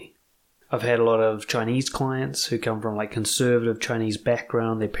personality. I've had a lot of Chinese clients who come from like conservative Chinese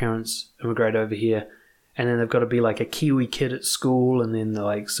background, their parents immigrate over here, and then they've got to be like a Kiwi kid at school, and then the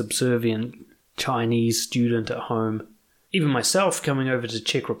like subservient Chinese student at home. Even myself coming over to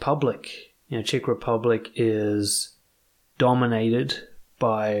Czech Republic, Czech Republic is dominated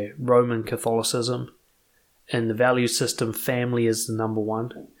by Roman Catholicism, and the value system, family is the number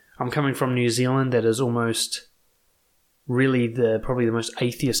one. I'm coming from New Zealand, that is almost really probably the most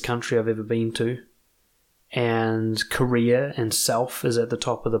atheist country I've ever been to. And Korea and self is at the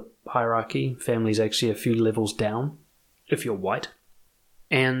top of the hierarchy. Family's actually a few levels down, if you're white.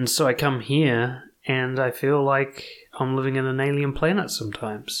 And so I come here, and I feel like I'm living in an alien planet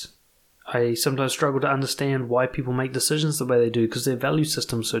sometimes. I sometimes struggle to understand why people make decisions the way they do, because their value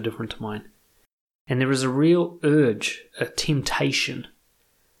system's so different to mine. And there is a real urge, a temptation,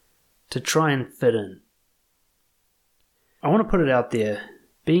 to try and fit in. I want to put it out there,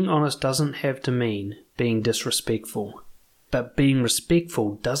 being honest doesn't have to mean being disrespectful, but being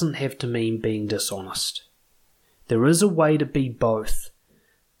respectful doesn't have to mean being dishonest. There is a way to be both,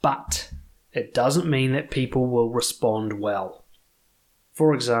 but it doesn't mean that people will respond well.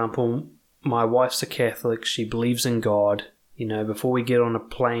 For example, my wife's a Catholic, she believes in God. Before we get on a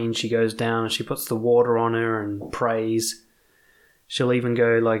plane, she goes down and she puts the water on her and prays. She'll even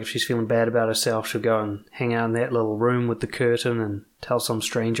go, like, if she's feeling bad about herself, she'll go and hang out in that little room with the curtain and tell some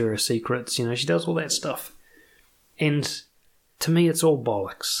stranger her secrets. She does all that stuff. And to me, it's all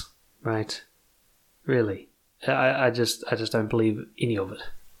bollocks, right? Really. I just don't believe any of it.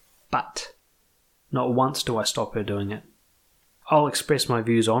 But not once do I stop her doing it. I'll express my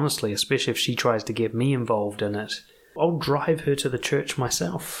views honestly, especially if she tries to get me involved in it. I'll drive her to the church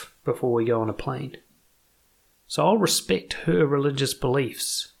myself before we go on a plane. So I'll respect her religious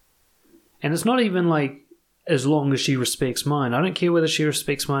beliefs. And it's not even like as long as she respects mine. I don't care whether she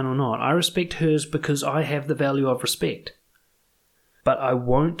respects mine or not. I respect hers because I have the value of respect. But I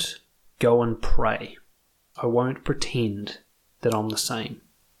won't go and pray. I won't pretend that I'm the same.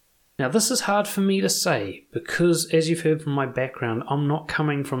 Now this is hard for me to say because, as you've heard from my background, I'm not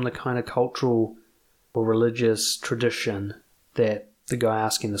coming from the kind of cultural or religious tradition that the guy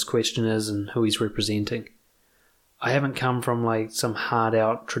asking this question is and who he's representing. I haven't come from like some hard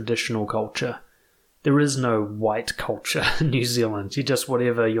out traditional culture. There is no white culture in New Zealand. You're just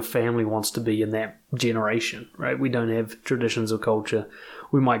whatever your family wants to be in that generation, right? We don't have traditions or culture.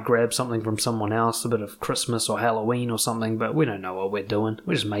 We might grab something from someone else, a bit of Christmas or Halloween or something, but we don't know what we're doing.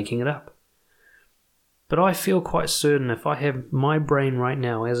 We're just making it up. But I feel quite certain if I have my brain right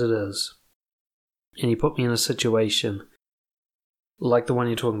now as it is, and you put me in a situation like the one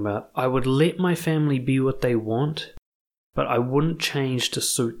you're talking about, I would let my family be what they want, but I wouldn't change to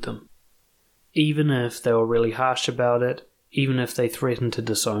suit them. Even if they were really harsh about it, even if they threatened to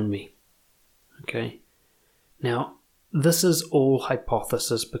disown me. Okay? Now, this is all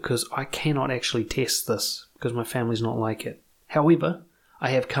hypothesis because I cannot actually test this because my family's not like it. However, I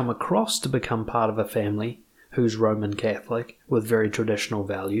have come across to become part of a family who's Roman Catholic with very traditional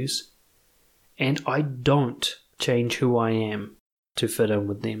values, and I don't change who I am to fit in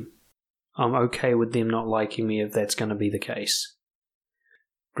with them. I'm okay with them not liking me if that's going to be the case.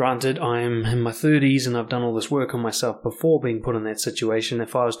 Granted, I'm in my 30s and I've done all this work on myself before being put in that situation.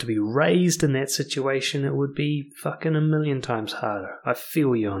 If I was to be raised in that situation, it would be fucking 1,000,000 times harder. I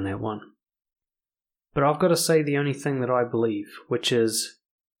feel you on that one. But I've got to say the only thing that I believe, which is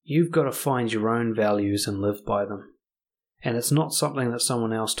you've got to find your own values and live by them. And it's not something that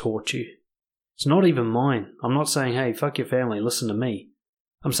someone else taught you. It's not even mine. I'm not saying, hey, fuck your family, listen to me.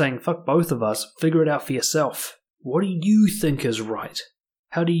 I'm saying, fuck both of us, figure it out for yourself. What do you think is right?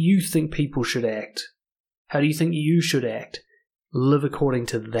 How do you think people should act? How do you think you should act? Live according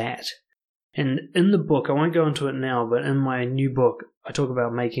to that. And in the book, I won't go into it now, but in my new book, I talk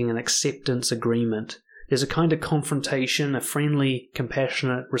about making an acceptance agreement. There's a kind of confrontation, a friendly,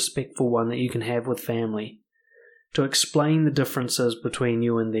 compassionate, respectful one that you can have with family to explain the differences between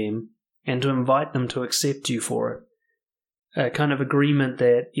you and them and to invite them to accept you for it. A kind of agreement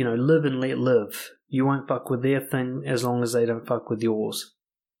that, live and let live. You won't fuck with their thing as long as they don't fuck with yours.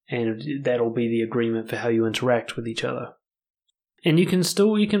 And that'll be the agreement for how you interact with each other. And you can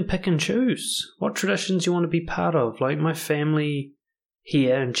pick and choose what traditions you want to be part of. Like my family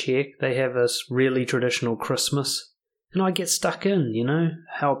here in Czech, they have this really traditional Christmas. And I get stuck in,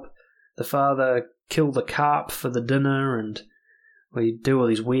 help the father kill the carp for the dinner, and we do all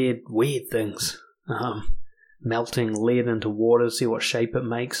these weird things. Melting lead into water, see what shape it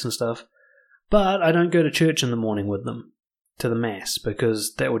makes and stuff. But I don't go to church in the morning with them, to the mass,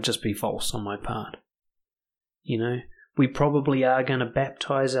 because that would just be false on my part. We probably are going to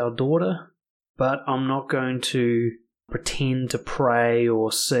baptize our daughter, but I'm not going to pretend to pray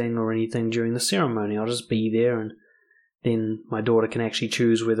or sing or anything during the ceremony. I'll just be there, and then my daughter can actually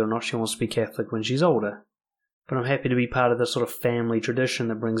choose whether or not she wants to be Catholic when she's older. But I'm happy to be part of this sort of family tradition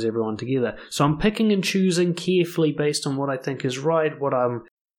that brings everyone together. So I'm picking and choosing carefully based on what I think is right,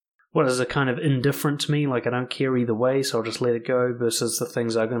 what is a kind of indifferent to me, like I don't care either way, so I'll just let it go, versus the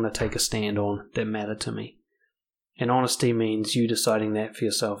things I'm going to take a stand on that matter to me. And honesty means you deciding that for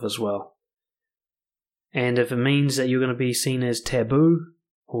yourself as well. And if it means that you're going to be seen as taboo,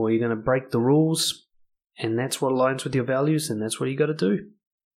 or you're going to break the rules, and that's what aligns with your values, then that's what you got to do.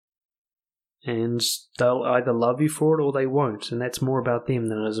 And they'll either love you for it or they won't, and that's more about them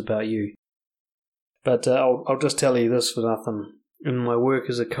than it is about you. But I'll just tell you this for nothing. In my work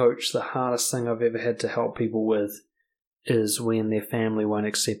as a coach, the hardest thing I've ever had to help people with is when their family won't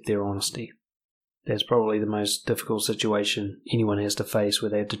accept their honesty. That's probably the most difficult situation anyone has to face, where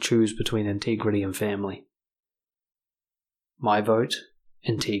they have to choose between integrity and family. My vote,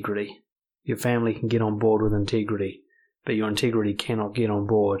 integrity. Your family can get on board with integrity, but your integrity cannot get on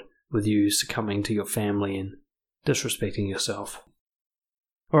board with you succumbing to your family and disrespecting yourself.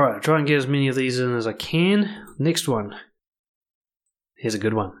 Alright, I'll try and get as many of these in as I can. Next one. Here's a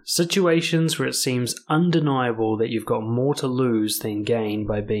good one. Situations where it seems undeniable that you've got more to lose than gain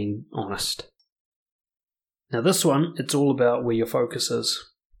by being honest. Now this one, it's all about where your focus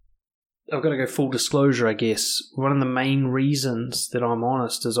is. I've got to go full disclosure, I guess. One of the main reasons that I'm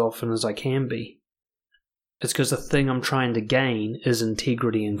honest as often as I can be is because the thing I'm trying to gain is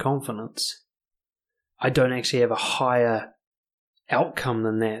integrity and confidence. I don't actually have a higher outcome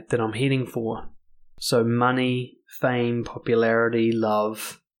than that I'm heading for. So money, fame, popularity,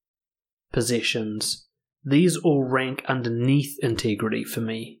 love, possessions, these all rank underneath integrity for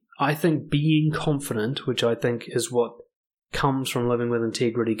me. I think being confident, which I think is what comes from living with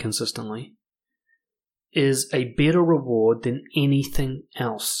integrity consistently, is a better reward than anything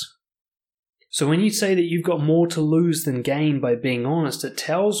else. So when you say that you've got more to lose than gain by being honest, it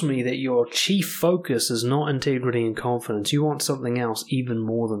tells me that your chief focus is not integrity and confidence. You want something else even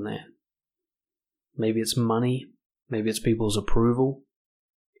more than that. Maybe it's money. Maybe it's people's approval.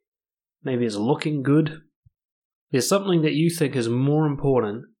 Maybe it's looking good. There's something that you think is more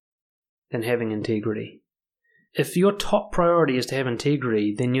important than having integrity. If your top priority is to have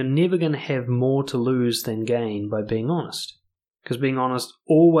integrity, then you're never going to have more to lose than gain by being honest. Because being honest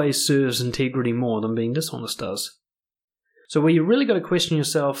always serves integrity more than being dishonest does. So where you really got to question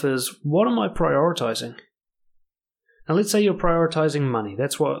yourself is, what am I prioritizing? Now let's say you're prioritizing money.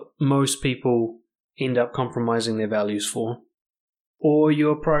 That's what most people end up compromising their values for. Or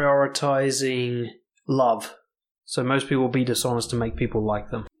you're prioritizing love. So most people will be dishonest to make people like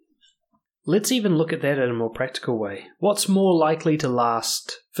them. Let's even look at that in a more practical way. What's more likely to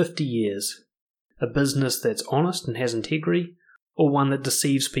last 50 years? A business that's honest and has integrity, or one that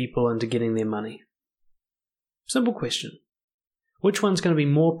deceives people into getting their money? Simple question. Which one's going to be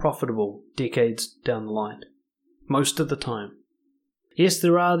more profitable decades down the line? Most of the time. Yes,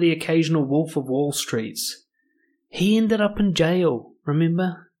 there are the occasional Wolf of Wall Streets. He ended up in jail,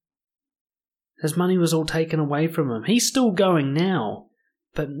 remember? His money was all taken away from him. He's still going now,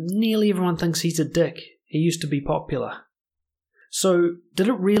 but nearly everyone thinks he's a dick. He used to be popular. So, did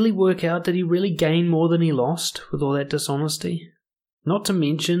it really work out? Did he really gain more than he lost with all that dishonesty? Not to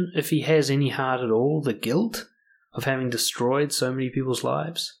mention, if he has any heart at all, the guilt of having destroyed so many people's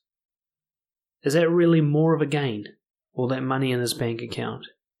lives. Is that really more of a gain? All that money in his bank account?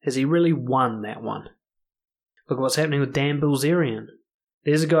 Has he really won that one? Look what's happening with Dan Bilzerian.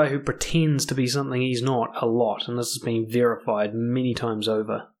 There's a guy who pretends to be something he's not a lot, and this has been verified many times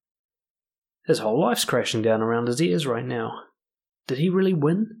over. His whole life's crashing down around his ears right now. Did he really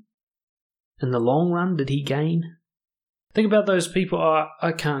win? In the long run, did he gain? Think about those people.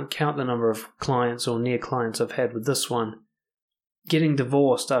 I can't count the number of clients or near clients I've had with this one. Getting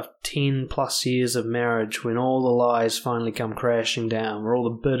divorced after 10 plus years of marriage when all the lies finally come crashing down, where all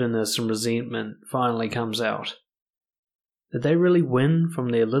the bitterness and resentment finally comes out. Did they really win from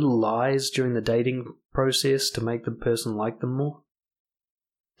their little lies during the dating process to make the person like them more?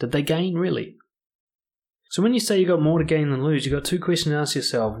 Did they gain, really? So when you say you got more to gain than lose, you got two questions to ask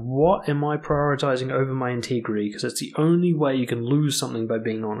yourself. What am I prioritizing over my integrity? Because it's the only way you can lose something by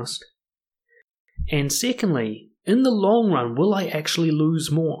being honest. And secondly, in the long run, will I actually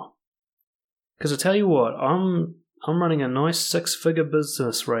lose more? Because I tell you what, I'm running a nice 6-figure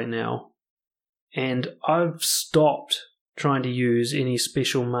business right now, and I've stopped trying to use any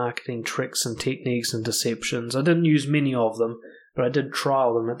special marketing tricks and techniques and deceptions. I didn't use many of them, but I did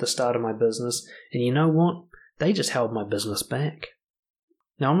trial them at the start of my business, and you know what? They just held my business back.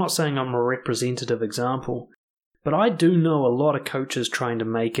 Now, I'm not saying I'm a representative example, but I do know a lot of coaches trying to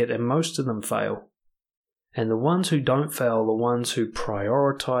make it, and most of them fail. And the ones who don't fail are the ones who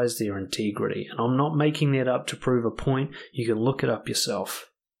prioritize their integrity. And I'm not making that up to prove a point. You can look it up yourself.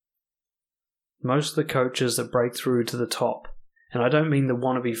 Most of the coaches that break through to the top, and I don't mean the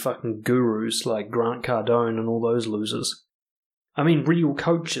wannabe fucking gurus like Grant Cardone and all those losers. I mean real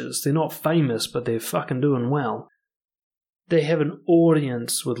coaches. They're not famous, but they're fucking doing well. They have an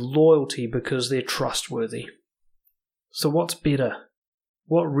audience with loyalty because they're trustworthy. So what's better?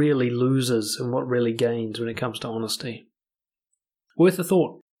 What really loses and what really gains when it comes to honesty? Worth a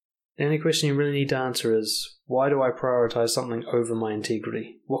thought. The only question you really need to answer is, why do I prioritize something over my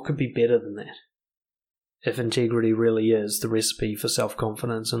integrity? What could be better than that? If integrity really is the recipe for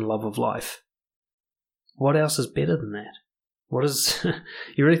self-confidence and love of life, what else is better than that? What is...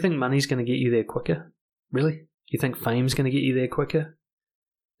 You really think money's going to get you there quicker? Really? You think fame's going to get you there quicker?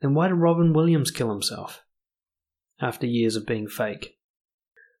 Then why did Robin Williams kill himself? After years of being fake.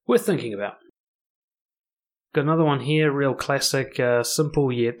 Worth thinking about. Got another one here, real classic,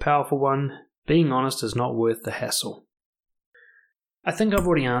 simple yet powerful one. Being honest is not worth the hassle. I think I've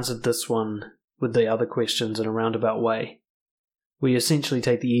already answered this one with the other questions in a roundabout way. We essentially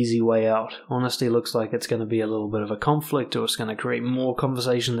take the easy way out. Honesty looks like it's going to be a little bit of a conflict, or it's going to create more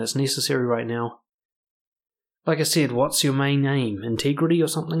conversation that's necessary right now. Like I said, what's your main aim? Integrity or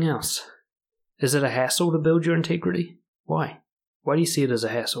something else? Is it a hassle to build your integrity? Why? Why do you see it as a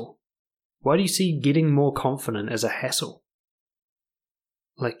hassle? Why do you see getting more confident as a hassle?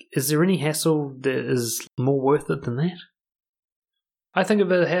 Like, is there any hassle that is more worth it than that? I think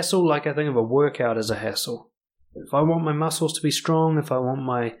of a hassle like I think of a workout as a hassle. If I want my muscles to be strong, if I want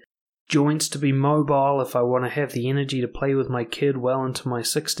my joints to be mobile, if I want to have the energy to play with my kid well into my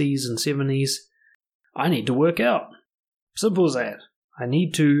 60s and 70s, I need to work out. Simple as that. I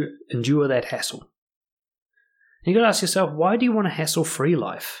need to endure that hassle. You got to ask yourself, why do you want a hassle-free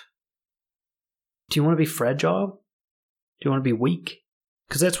life? Do you want to be fragile? Do you want to be weak?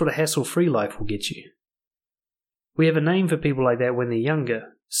 Because that's what a hassle-free life will get you. We have a name for people like that when they're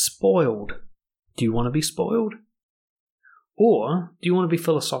younger. Spoiled. Do you want to be spoiled? Or do you want to be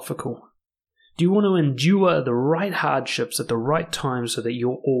philosophical? Do you want to endure the right hardships at the right time so that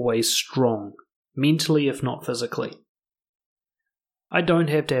you're always strong, mentally if not physically? I don't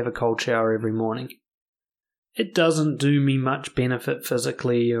have to have a cold shower every morning. It doesn't do me much benefit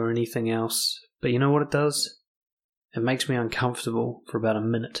physically or anything else, but you know what it does? It makes me uncomfortable for about a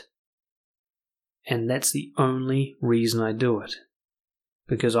minute. And that's the only reason I do it.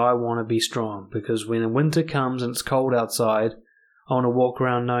 Because I want to be strong. Because when the winter comes and it's cold outside, I want to walk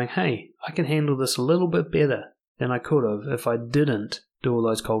around knowing, hey, I can handle this a little bit better than I could have if I didn't do all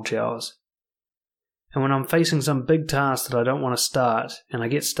those cold showers. And when I'm facing some big task that I don't want to start, and I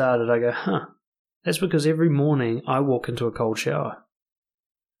get started, I go, that's because every morning I walk into a cold shower.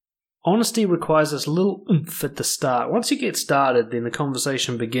 Honesty requires this little oomph at the start. Once you get started, then the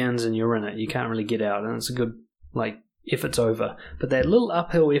conversation begins and you're in it. You can't really get out, and it's a good, effort's over. But that little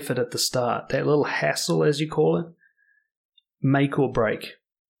uphill effort at the start, that little hassle, as you call it, make or break.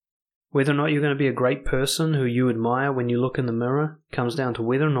 Whether or not you're going to be a great person who you admire when you look in the mirror comes down to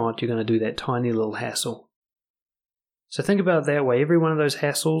whether or not you're going to do that tiny little hassle. So think about it that way. Every one of those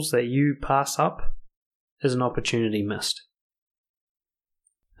hassles that you pass up is an opportunity missed.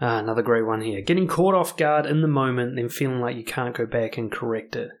 Another great one here. Getting caught off guard in the moment, then feeling like you can't go back and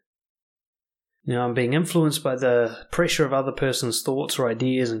correct it. I'm being influenced by the pressure of other person's thoughts or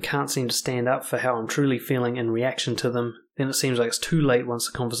ideas and can't seem to stand up for how I'm truly feeling in reaction to them, then it seems like it's too late once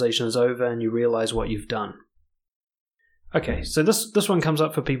the conversation is over and you realize what you've done. Okay, so this one comes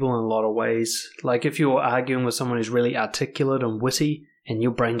up for people in a lot of ways. Like if you're arguing with someone who's really articulate and witty and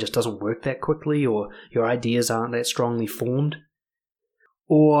your brain just doesn't work that quickly, or your ideas aren't that strongly formed,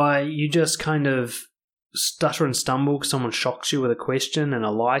 or you just kind of stutter and stumble because someone shocks you with a question and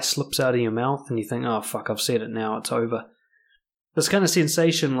a lie slips out of your mouth and you think, oh fuck, I've said it now, it's over. This kind of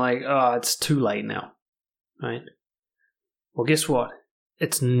sensation like, oh, it's too late now, right? Well, guess what?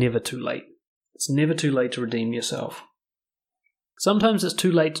 It's never too late. It's never too late to redeem yourself. Sometimes it's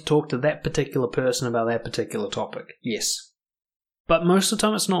too late to talk to that particular person about that particular topic, yes. But most of the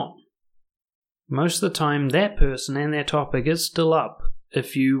time it's not. Most of the time that person and their topic is still up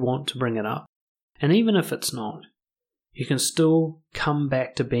if you want to bring it up. And even if it's not, you can still come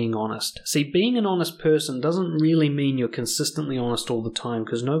back to being honest. See, being an honest person doesn't really mean you're consistently honest all the time,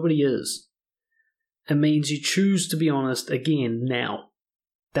 because nobody is. It means you choose to be honest again now.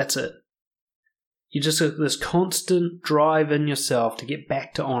 That's it. You just have this constant drive in yourself to get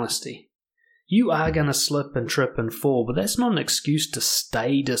back to honesty. You are going to slip and trip and fall, but that's not an excuse to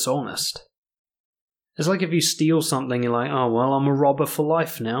stay dishonest. It's like if you steal something, you're like, oh, well, I'm a robber for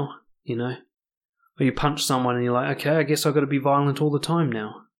life now, Or you punch someone and you're like, okay, I guess I've got to be violent all the time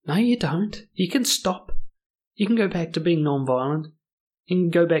now. No, you don't. You can stop. You can go back to being non-violent. You can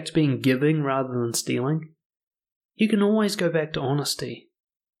go back to being giving rather than stealing. You can always go back to honesty.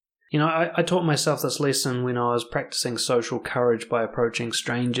 I taught myself this lesson when I was practicing social courage by approaching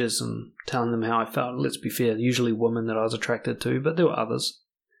strangers and telling them how I felt. Let's be fair, usually women that I was attracted to, but there were others.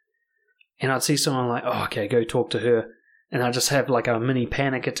 And I'd see someone like, oh, okay, go talk to her. And I'd just have like a mini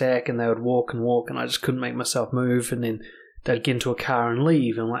panic attack and they would walk and I just couldn't make myself move, and then they'd get into a car and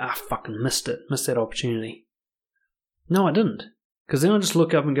leave and I'm like, I fucking missed that opportunity. No, I didn't. Because then I'd just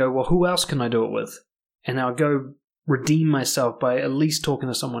look up and go, well, who else can I do it with? And I'll go redeem myself by at least talking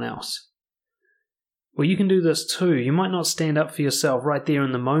to someone else. Well, you can do this too. You might not stand up for yourself right there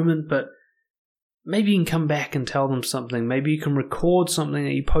in the moment, but maybe you can come back and tell them something. Maybe you can record something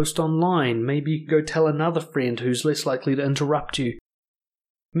that you post online. Maybe you can go tell another friend who's less likely to interrupt you.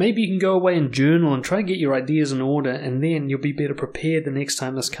 Maybe you can go away and journal and try to get your ideas in order, and then you'll be better prepared the next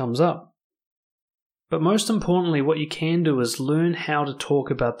time this comes up. But most importantly, what you can do is learn how to talk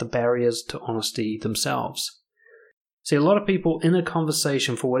about the barriers to honesty themselves. See, a lot of people in a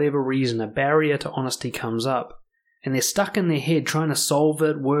conversation, for whatever reason, a barrier to honesty comes up, and they're stuck in their head trying to solve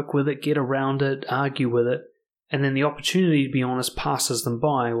it, work with it, get around it, argue with it, and then the opportunity to be honest passes them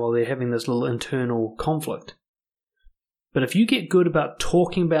by while they're having this little internal conflict. But if you get good about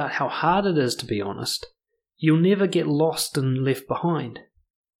talking about how hard it is to be honest, you'll never get lost and left behind.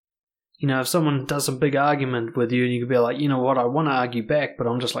 If someone does a big argument with you and you can be like, you know what, I want to argue back, but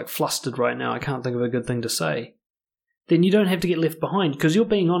I'm just like flustered right now, I can't think of a good thing to say. Then you don't have to get left behind because you're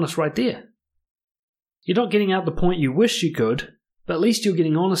being honest right there. You're not getting out the point you wish you could, but at least you're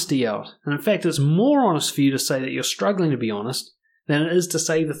getting honesty out. And in fact, it's more honest for you to say that you're struggling to be honest than it is to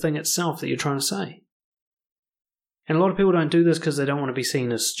say the thing itself that you're trying to say. And a lot of people don't do this because they don't want to be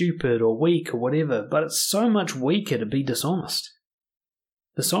seen as stupid or weak or whatever, but it's so much weaker to be dishonest.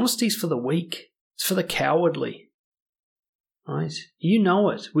 Dishonesty's for the weak. It's for the cowardly. Right? You know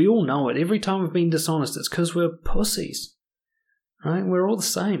it. We all know it. Every time we've been dishonest, it's because we're pussies. Right? We're all the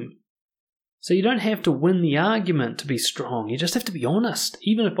same. So you don't have to win the argument to be strong. You just have to be honest.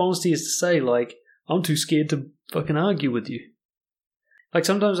 Even if honesty is to say, like, I'm too scared to fucking argue with you. Like,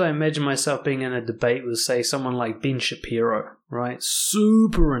 sometimes I imagine myself being in a debate with, say, someone like Ben Shapiro, right?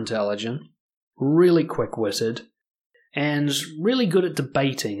 Super intelligent, really quick-witted, and really good at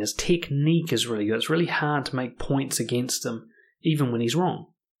debating. His technique is really good. It's really hard to make points against him, even when he's wrong.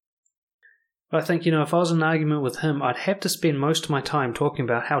 But I think, if I was in an argument with him, I'd have to spend most of my time talking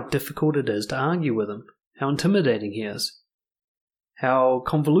about how difficult it is to argue with him, how intimidating he is, how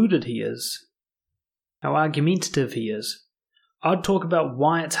convoluted he is, how argumentative he is. I'd talk about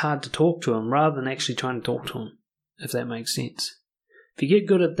why it's hard to talk to him rather than actually trying to talk to him, if that makes sense. If you get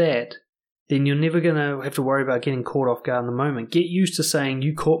good at that, then you're never going to have to worry about getting caught off guard in the moment. Get used to saying,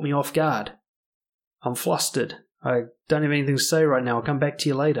 you caught me off guard. I'm flustered. I don't have anything to say right now. I'll come back to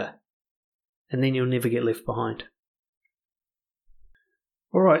you later. And then you'll never get left behind.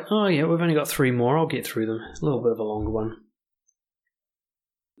 Alright, oh yeah, we've only got 3 more. I'll get through them. A little bit of a longer one.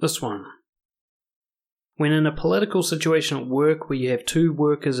 This one. When in a political situation at work where you have 2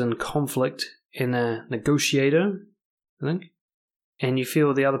 workers in conflict and a negotiator, I think, and you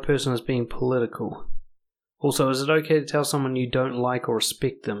feel the other person is being political. Also, is it okay to tell someone you don't like or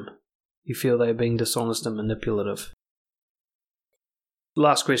respect them? You feel they're being dishonest and manipulative.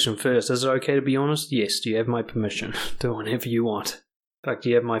 Last question first. Is it okay to be honest? Yes. Do you have my permission? Do whatever you want. In fact, do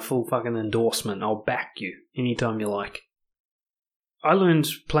you have my full fucking endorsement? I'll back you anytime you like. I learned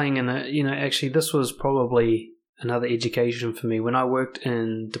playing in actually this was probably another education for me. When I worked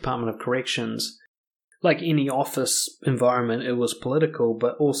in Department of Corrections, like any office environment, it was political,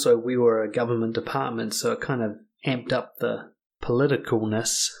 but also we were a government department, so it kind of amped up the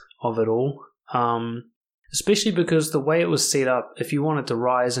politicalness of it all. Especially because the way it was set up, if you wanted to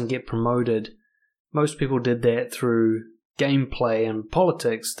rise and get promoted, most people did that through gameplay and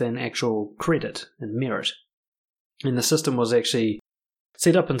politics than actual credit and merit. And the system was actually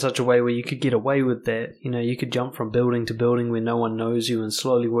set up in such a way where you could get away with that. You could jump from building to building where no one knows you and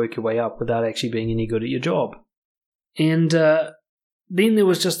slowly work your way up without actually being any good at your job. And then there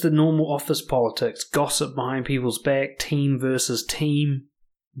was just the normal office politics, gossip behind people's back, team versus team,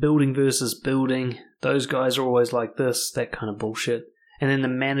 building versus building. Those guys are always like this, that kind of bullshit. And then the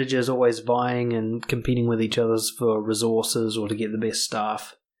managers always vying and competing with each other for resources or to get the best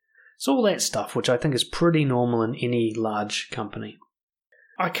staff. It's all that stuff, which I think is pretty normal in any large company.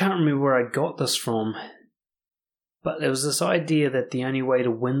 I can't remember where I got this from, but there was this idea that the only way to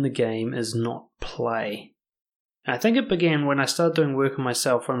win the game is not play. And I think it began when I started doing work on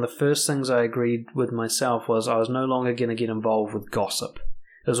myself. One of the first things I agreed with myself was I was no longer going to get involved with gossip.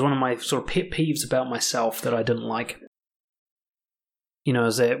 It was one of my sort of pet peeves about myself that I didn't like.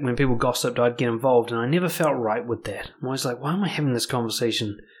 Is that when people gossiped, I'd get involved, and I never felt right with that. I'm always like, why am I having this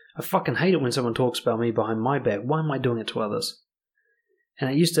conversation? I fucking hate it when someone talks about me behind my back. Why am I doing it to others? And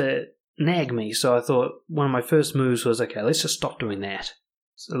it used to nag me, so I thought one of my first moves was, okay, let's just stop doing that.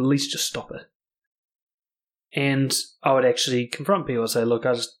 So at least just stop it. And I would actually confront people and say, look,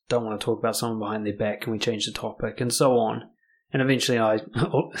 I just don't want to talk about someone behind their back. Can we change the topic? And so on. And eventually I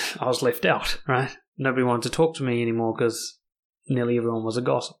was left out, right? Nobody wanted to talk to me anymore because nearly everyone was a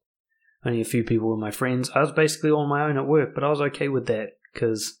gossip. Only a few people were my friends. I was basically on my own at work, but I was okay with that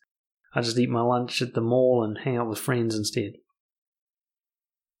because I just eat my lunch at the mall and hang out with friends instead.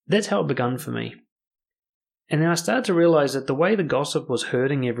 That's how it began for me. And then I started to realize that the way the gossip was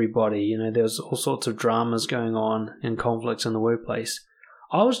hurting everybody, there was all sorts of dramas going on and conflicts in the workplace.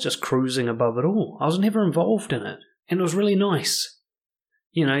 I was just cruising above it all. I was never involved in it. And it was really nice.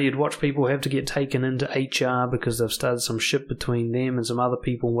 You'd watch people have to get taken into HR because they've started some shit between them and some other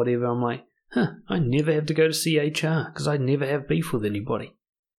people and whatever. I'm like, I never have to go to see HR because I never have beef with anybody.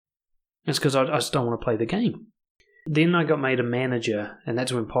 It's because I just don't want to play the game. Then I got made a manager, and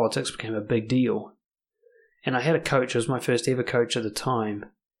that's when politics became a big deal. And I had a coach. It was my first ever coach at the time.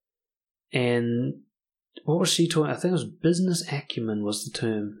 And what was she talking? I think it was business acumen was the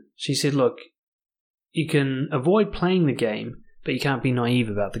term. She said, look, you can avoid playing the game, but you can't be naive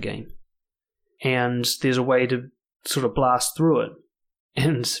about the game. And there's a way to sort of blast through it.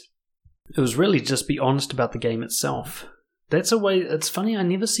 And it was really just be honest about the game itself. That's a way. It's funny, I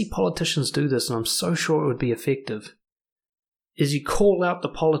never see politicians do this, and I'm so sure it would be effective. Is you call out the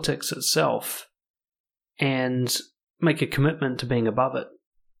politics itself and make a commitment to being above it.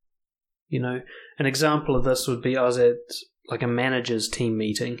 An example of this would be I was at like a managers team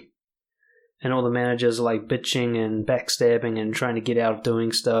meeting, and all the managers are like bitching and backstabbing and trying to get out of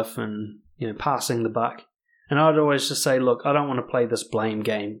doing stuff and passing the buck. And I'd always just say, look, I don't want to play this blame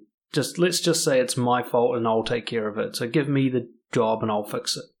game. Let's just say it's my fault and I'll take care of it. So give me the job and I'll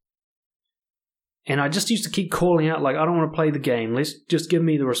fix it. And I just used to keep calling out, like, I don't want to play the game. Let's just give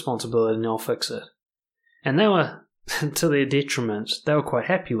me the responsibility and I'll fix it. And they were, to their detriment, they were quite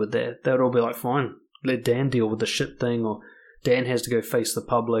happy with that. They would all be like, fine, let Dan deal with the shit thing, or Dan has to go face the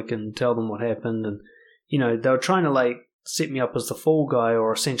public and tell them what happened. And, they were trying to, set me up as the fall guy,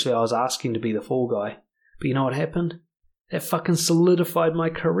 or essentially I was asking to be the fall guy. But you know what happened? That fucking solidified my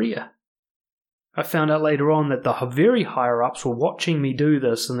career. I found out later on that the very higher-ups were watching me do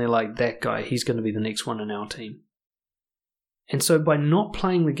this, and they're like, that guy, he's going to be the next one in our team. And so by not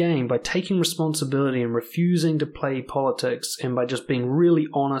playing the game, by taking responsibility and refusing to play politics, and by just being really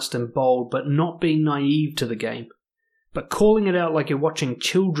honest and bold, but not being naive to the game, but calling it out like you're watching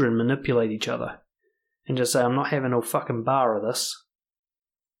children manipulate each other, and just say, I'm not having no fucking bar of this,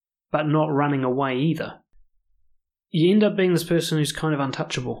 but not running away either, you end up being this person who's kind of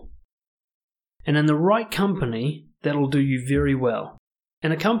untouchable. And in the right company, that'll do you very well.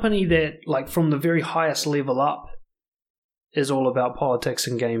 In a company that, from the very highest level up, is all about politics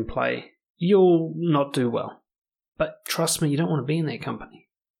and gameplay, you'll not do well. But trust me, you don't want to be in that company.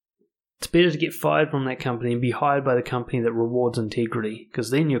 It's better to get fired from that company and be hired by the company that rewards integrity, because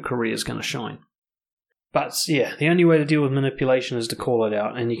then your career is going to shine. But yeah, the only way to deal with manipulation is to call it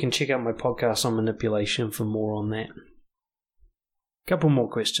out, and you can check out my podcast on manipulation for more on that. Couple more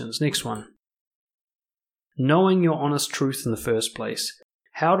questions. Next one. Knowing your honest truth in the first place.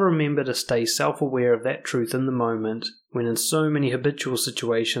 How to remember to stay self-aware of that truth in the moment when in so many habitual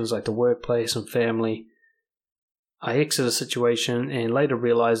situations like the workplace and family, I exit a situation and later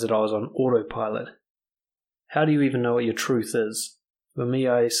realize that I was on autopilot. How do you even know what your truth is? For me,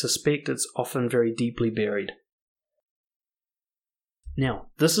 I suspect it's often very deeply buried. Now,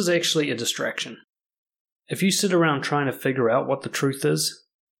 this is actually a distraction. If you sit around trying to figure out what the truth is,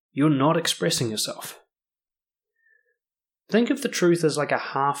 you're not expressing yourself. Think of the truth as like a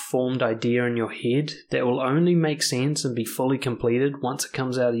half-formed idea in your head that will only make sense and be fully completed once it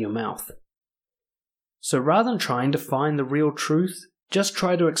comes out of your mouth. So rather than trying to find the real truth, just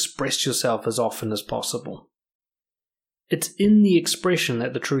try to express yourself as often as possible. It's in the expression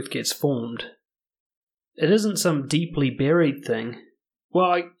that the truth gets formed. It isn't some deeply buried thing.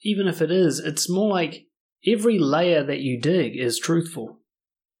 Well, even if it is, it's more like every layer that you dig is truthful.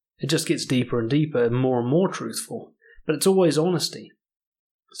 It just gets deeper and deeper and more truthful. But it's always honesty.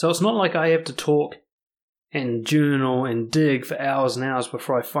 So it's not like I have to talk and journal and dig for hours and hours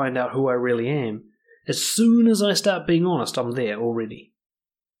before I find out who I really am. As soon as I start being honest, I'm there already.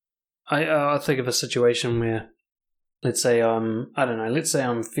 I think of a situation where, let's say I'm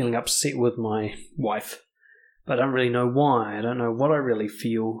feeling upset with my wife, but I don't really know why. I don't know what I really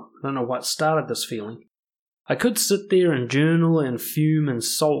feel. I don't know what started this feeling. I could sit there and journal and fume and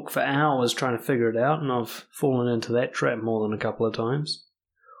sulk for hours trying to figure it out, and I've fallen into that trap more than a couple of times.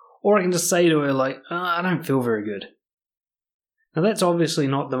 Or I can just say to her, I don't feel very good. Now that's obviously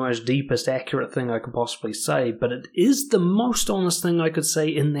not the most deepest, accurate thing I could possibly say, but it is the most honest thing I could say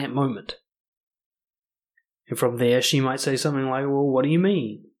in that moment. And from there she might say something like, well, what do you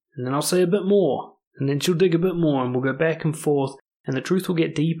mean? And then I'll say a bit more, and then she'll dig a bit more, and we'll go back and forth, and the truth will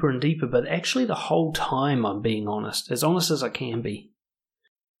get deeper and deeper, but actually the whole time I'm being honest as I can be.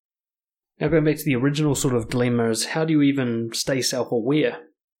 Now going back to the original sort of dilemma is, how do you even stay self-aware?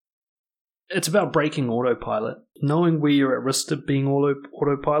 It's about breaking autopilot, knowing where you're at risk of being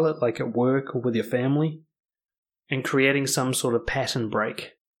autopilot, like at work or with your family, and creating some sort of pattern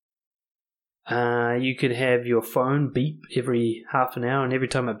break. You could have your phone beep every half an hour, and every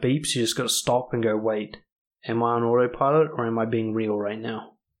time it beeps, you just got to stop and go, wait, am I on autopilot or am I being real right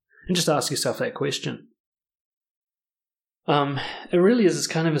now? And just ask yourself that question. It really is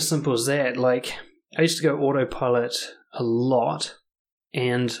kind of as simple as that. Like, I used to go autopilot a lot,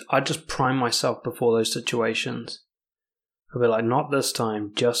 and I'd just prime myself before those situations. I'd be like, not this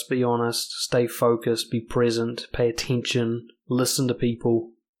time, just be honest, stay focused, be present, pay attention, listen to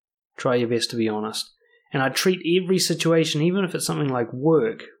people, try your best to be honest. And I treat every situation, even if it's something like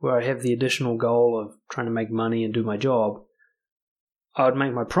work, where I have the additional goal of trying to make money and do my job, I would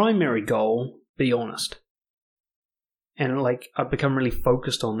make my primary goal be honest. And I'd become really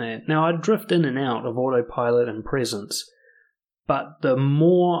focused on that. Now, I'd drift in and out of autopilot and presence, but the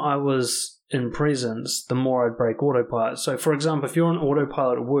more I was in presence, the more I'd break autopilot. So, for example, if you're on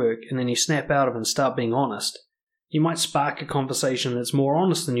autopilot at work and then you snap out of it and start being honest, you might spark a conversation that's more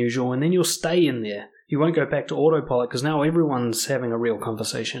honest than usual, and then you'll stay in there. You won't go back to autopilot because now everyone's having a real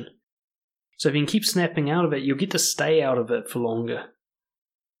conversation. So if you can keep snapping out of it, you'll get to stay out of it for longer.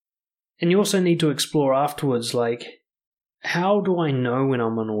 And you also need to explore afterwards, how do I know when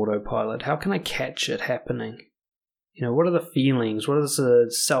I'm on autopilot? How can I catch it happening? What are the feelings? What is the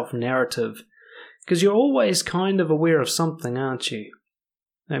self-narrative? Because you're always kind of aware of something, aren't you?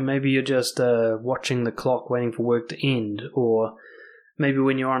 Maybe you're just watching the clock waiting for work to end, or maybe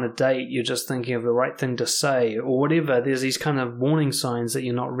when you're on a date, you're just thinking of the right thing to say, or whatever. There's these kind of warning signs that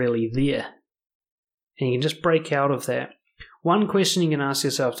you're not really there. And you can just break out of that. One question you can ask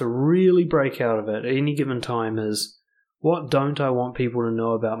yourself to really break out of it at any given time is, what don't I want people to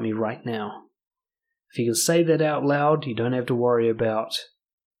know about me right now? If you can say that out loud, you don't have to worry about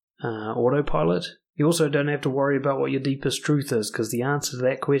autopilot. You also don't have to worry about what your deepest truth is, because the answer to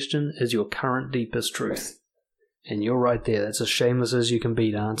that question is your current deepest truth. And you're right there. That's as shameless as you can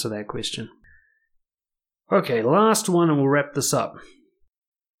be to answer that question. Okay, last one and we'll wrap this up.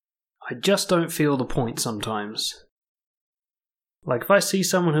 I just don't feel the point sometimes. If I see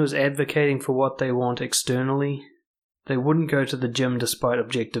someone who is advocating for what they want externally, they wouldn't go to the gym despite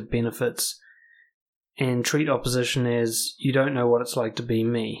objective benefits and treat opposition as, you don't know what it's like to be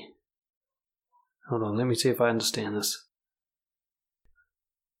me. Hold on, let me see if I understand this.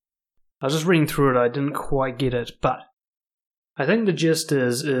 I was just reading through it, I didn't quite get it, but I think the gist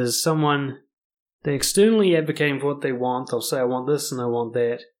is someone, they're externally advocating for what they want, they'll say I want this and I want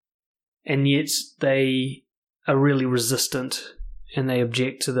that, and yet they are really resistant and they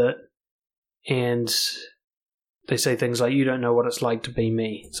object to that, and they say things like, you don't know what it's like to be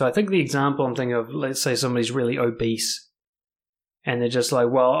me. So I think the example I'm thinking of, let's say somebody's really obese, and they're just like,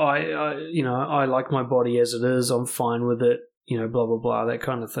 well, I like my body as it is, I'm fine with it, blah, blah, blah, that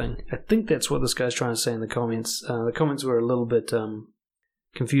kind of thing. I think that's what this guy's trying to say in the comments. The comments were a little bit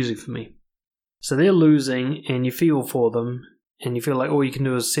confusing for me. So they're losing, and you feel for them, and you feel like all you can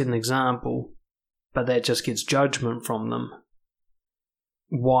do is set an example, but that just gets judgment from them.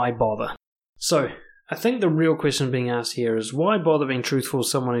 Why bother? So, I think the real question being asked here is, why bother being truthful with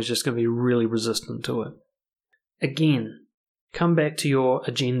someone who's just going to be really resistant to it? Again, come back to your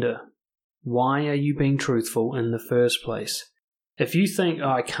agenda. Why are you being truthful in the first place? If you think,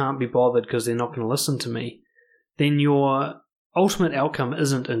 I can't be bothered because they're not going to listen to me, then your ultimate outcome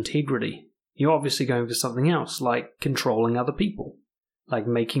isn't integrity. You're obviously going for something else, like controlling other people, like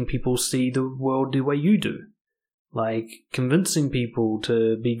making people see the world the way you do, like convincing people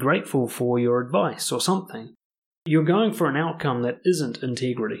to be grateful for your advice or something. You're going for an outcome that isn't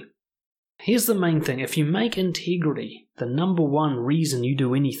integrity. Here's the main thing. If you make integrity the number one reason you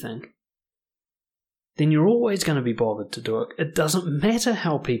do anything, then you're always going to be bothered to do it. It doesn't matter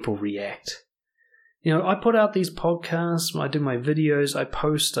how people react. I put out these podcasts, I do my videos, I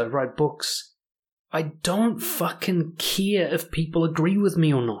post, I write books. I don't fucking care if people agree with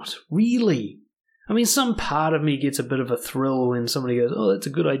me or not. Really. I mean, some part of me gets a bit of a thrill when somebody goes, oh, that's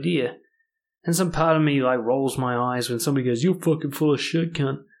a good idea. And some part of me rolls my eyes when somebody goes, you're fucking full of shit,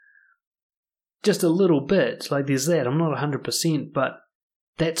 cunt. Just a little bit. There's that. I'm not 100%, but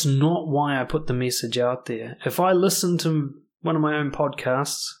that's not why I put the message out there. If I listen to one of my own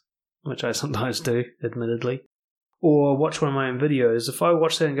podcasts, which I sometimes do, admittedly, or watch one of my own videos, if I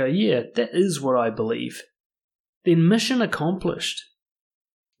watch that and go, yeah, that is what I believe, then mission accomplished.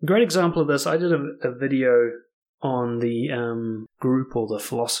 A great example of this, I did a video on the group or the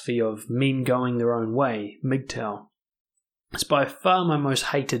philosophy of men going their own way, MGTOW. It's by far my most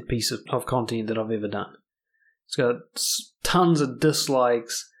hated piece of content that I've ever done. It's got tons of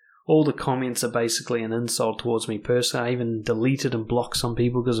dislikes. All the comments are basically an insult towards me personally. I even deleted and blocked some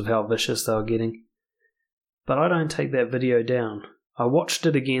people because of how vicious they were getting. But I don't take that video down. I watched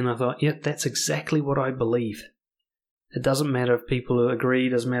it again and I thought, yep, that's exactly what I believe. It doesn't matter if people agree, it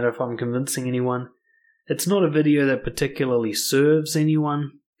doesn't matter if I'm convincing anyone. It's not a video that particularly serves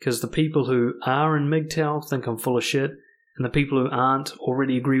anyone, because the people who are in MGTOW think I'm full of shit, and the people who aren't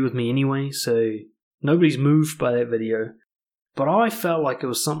already agree with me anyway, so nobody's moved by that video. But I felt like it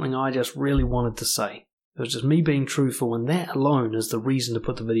was something I just really wanted to say. It was just me being truthful, and that alone is the reason to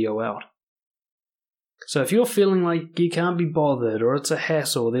put the video out. So if you're feeling like you can't be bothered, or it's a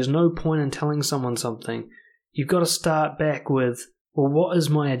hassle, or there's no point in telling someone something, you've got to start back with, well, what is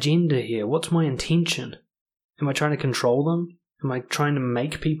my agenda here? What's my intention? Am I trying to control them? Am I trying to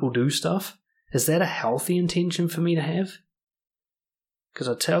make people do stuff? Is that a healthy intention for me to have? Because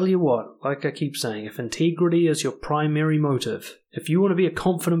I tell you what, like I keep saying, if integrity is your primary motive, if you want to be a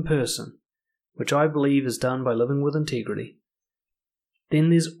confident person, which I believe is done by living with integrity, then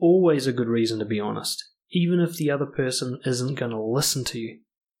there's always a good reason to be honest, even if the other person isn't going to listen to you.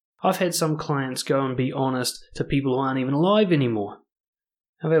 I've had some clients go and be honest to people who aren't even alive anymore.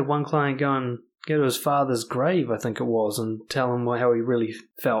 I've had one client go to his father's grave, I think it was, and tell him how he really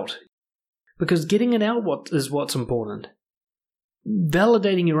felt. Because getting it out is what's important.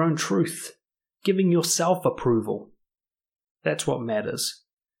 Validating your own truth. Giving yourself approval. That's what matters.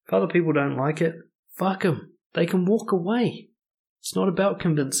 If other people don't like it, fuck them. They can walk away. It's not about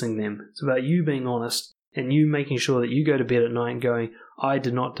convincing them. It's about you being honest and you making sure that you go to bed at night and going, I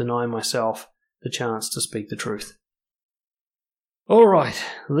did not deny myself the chance to speak the truth. Alright,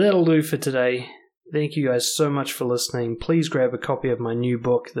 that'll do for today. Thank you guys so much for listening. Please grab a copy of my new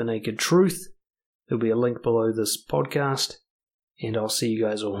book, The Naked Truth. There'll be a link below this podcast. And I'll see you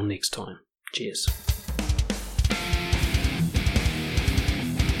guys all next time. Cheers.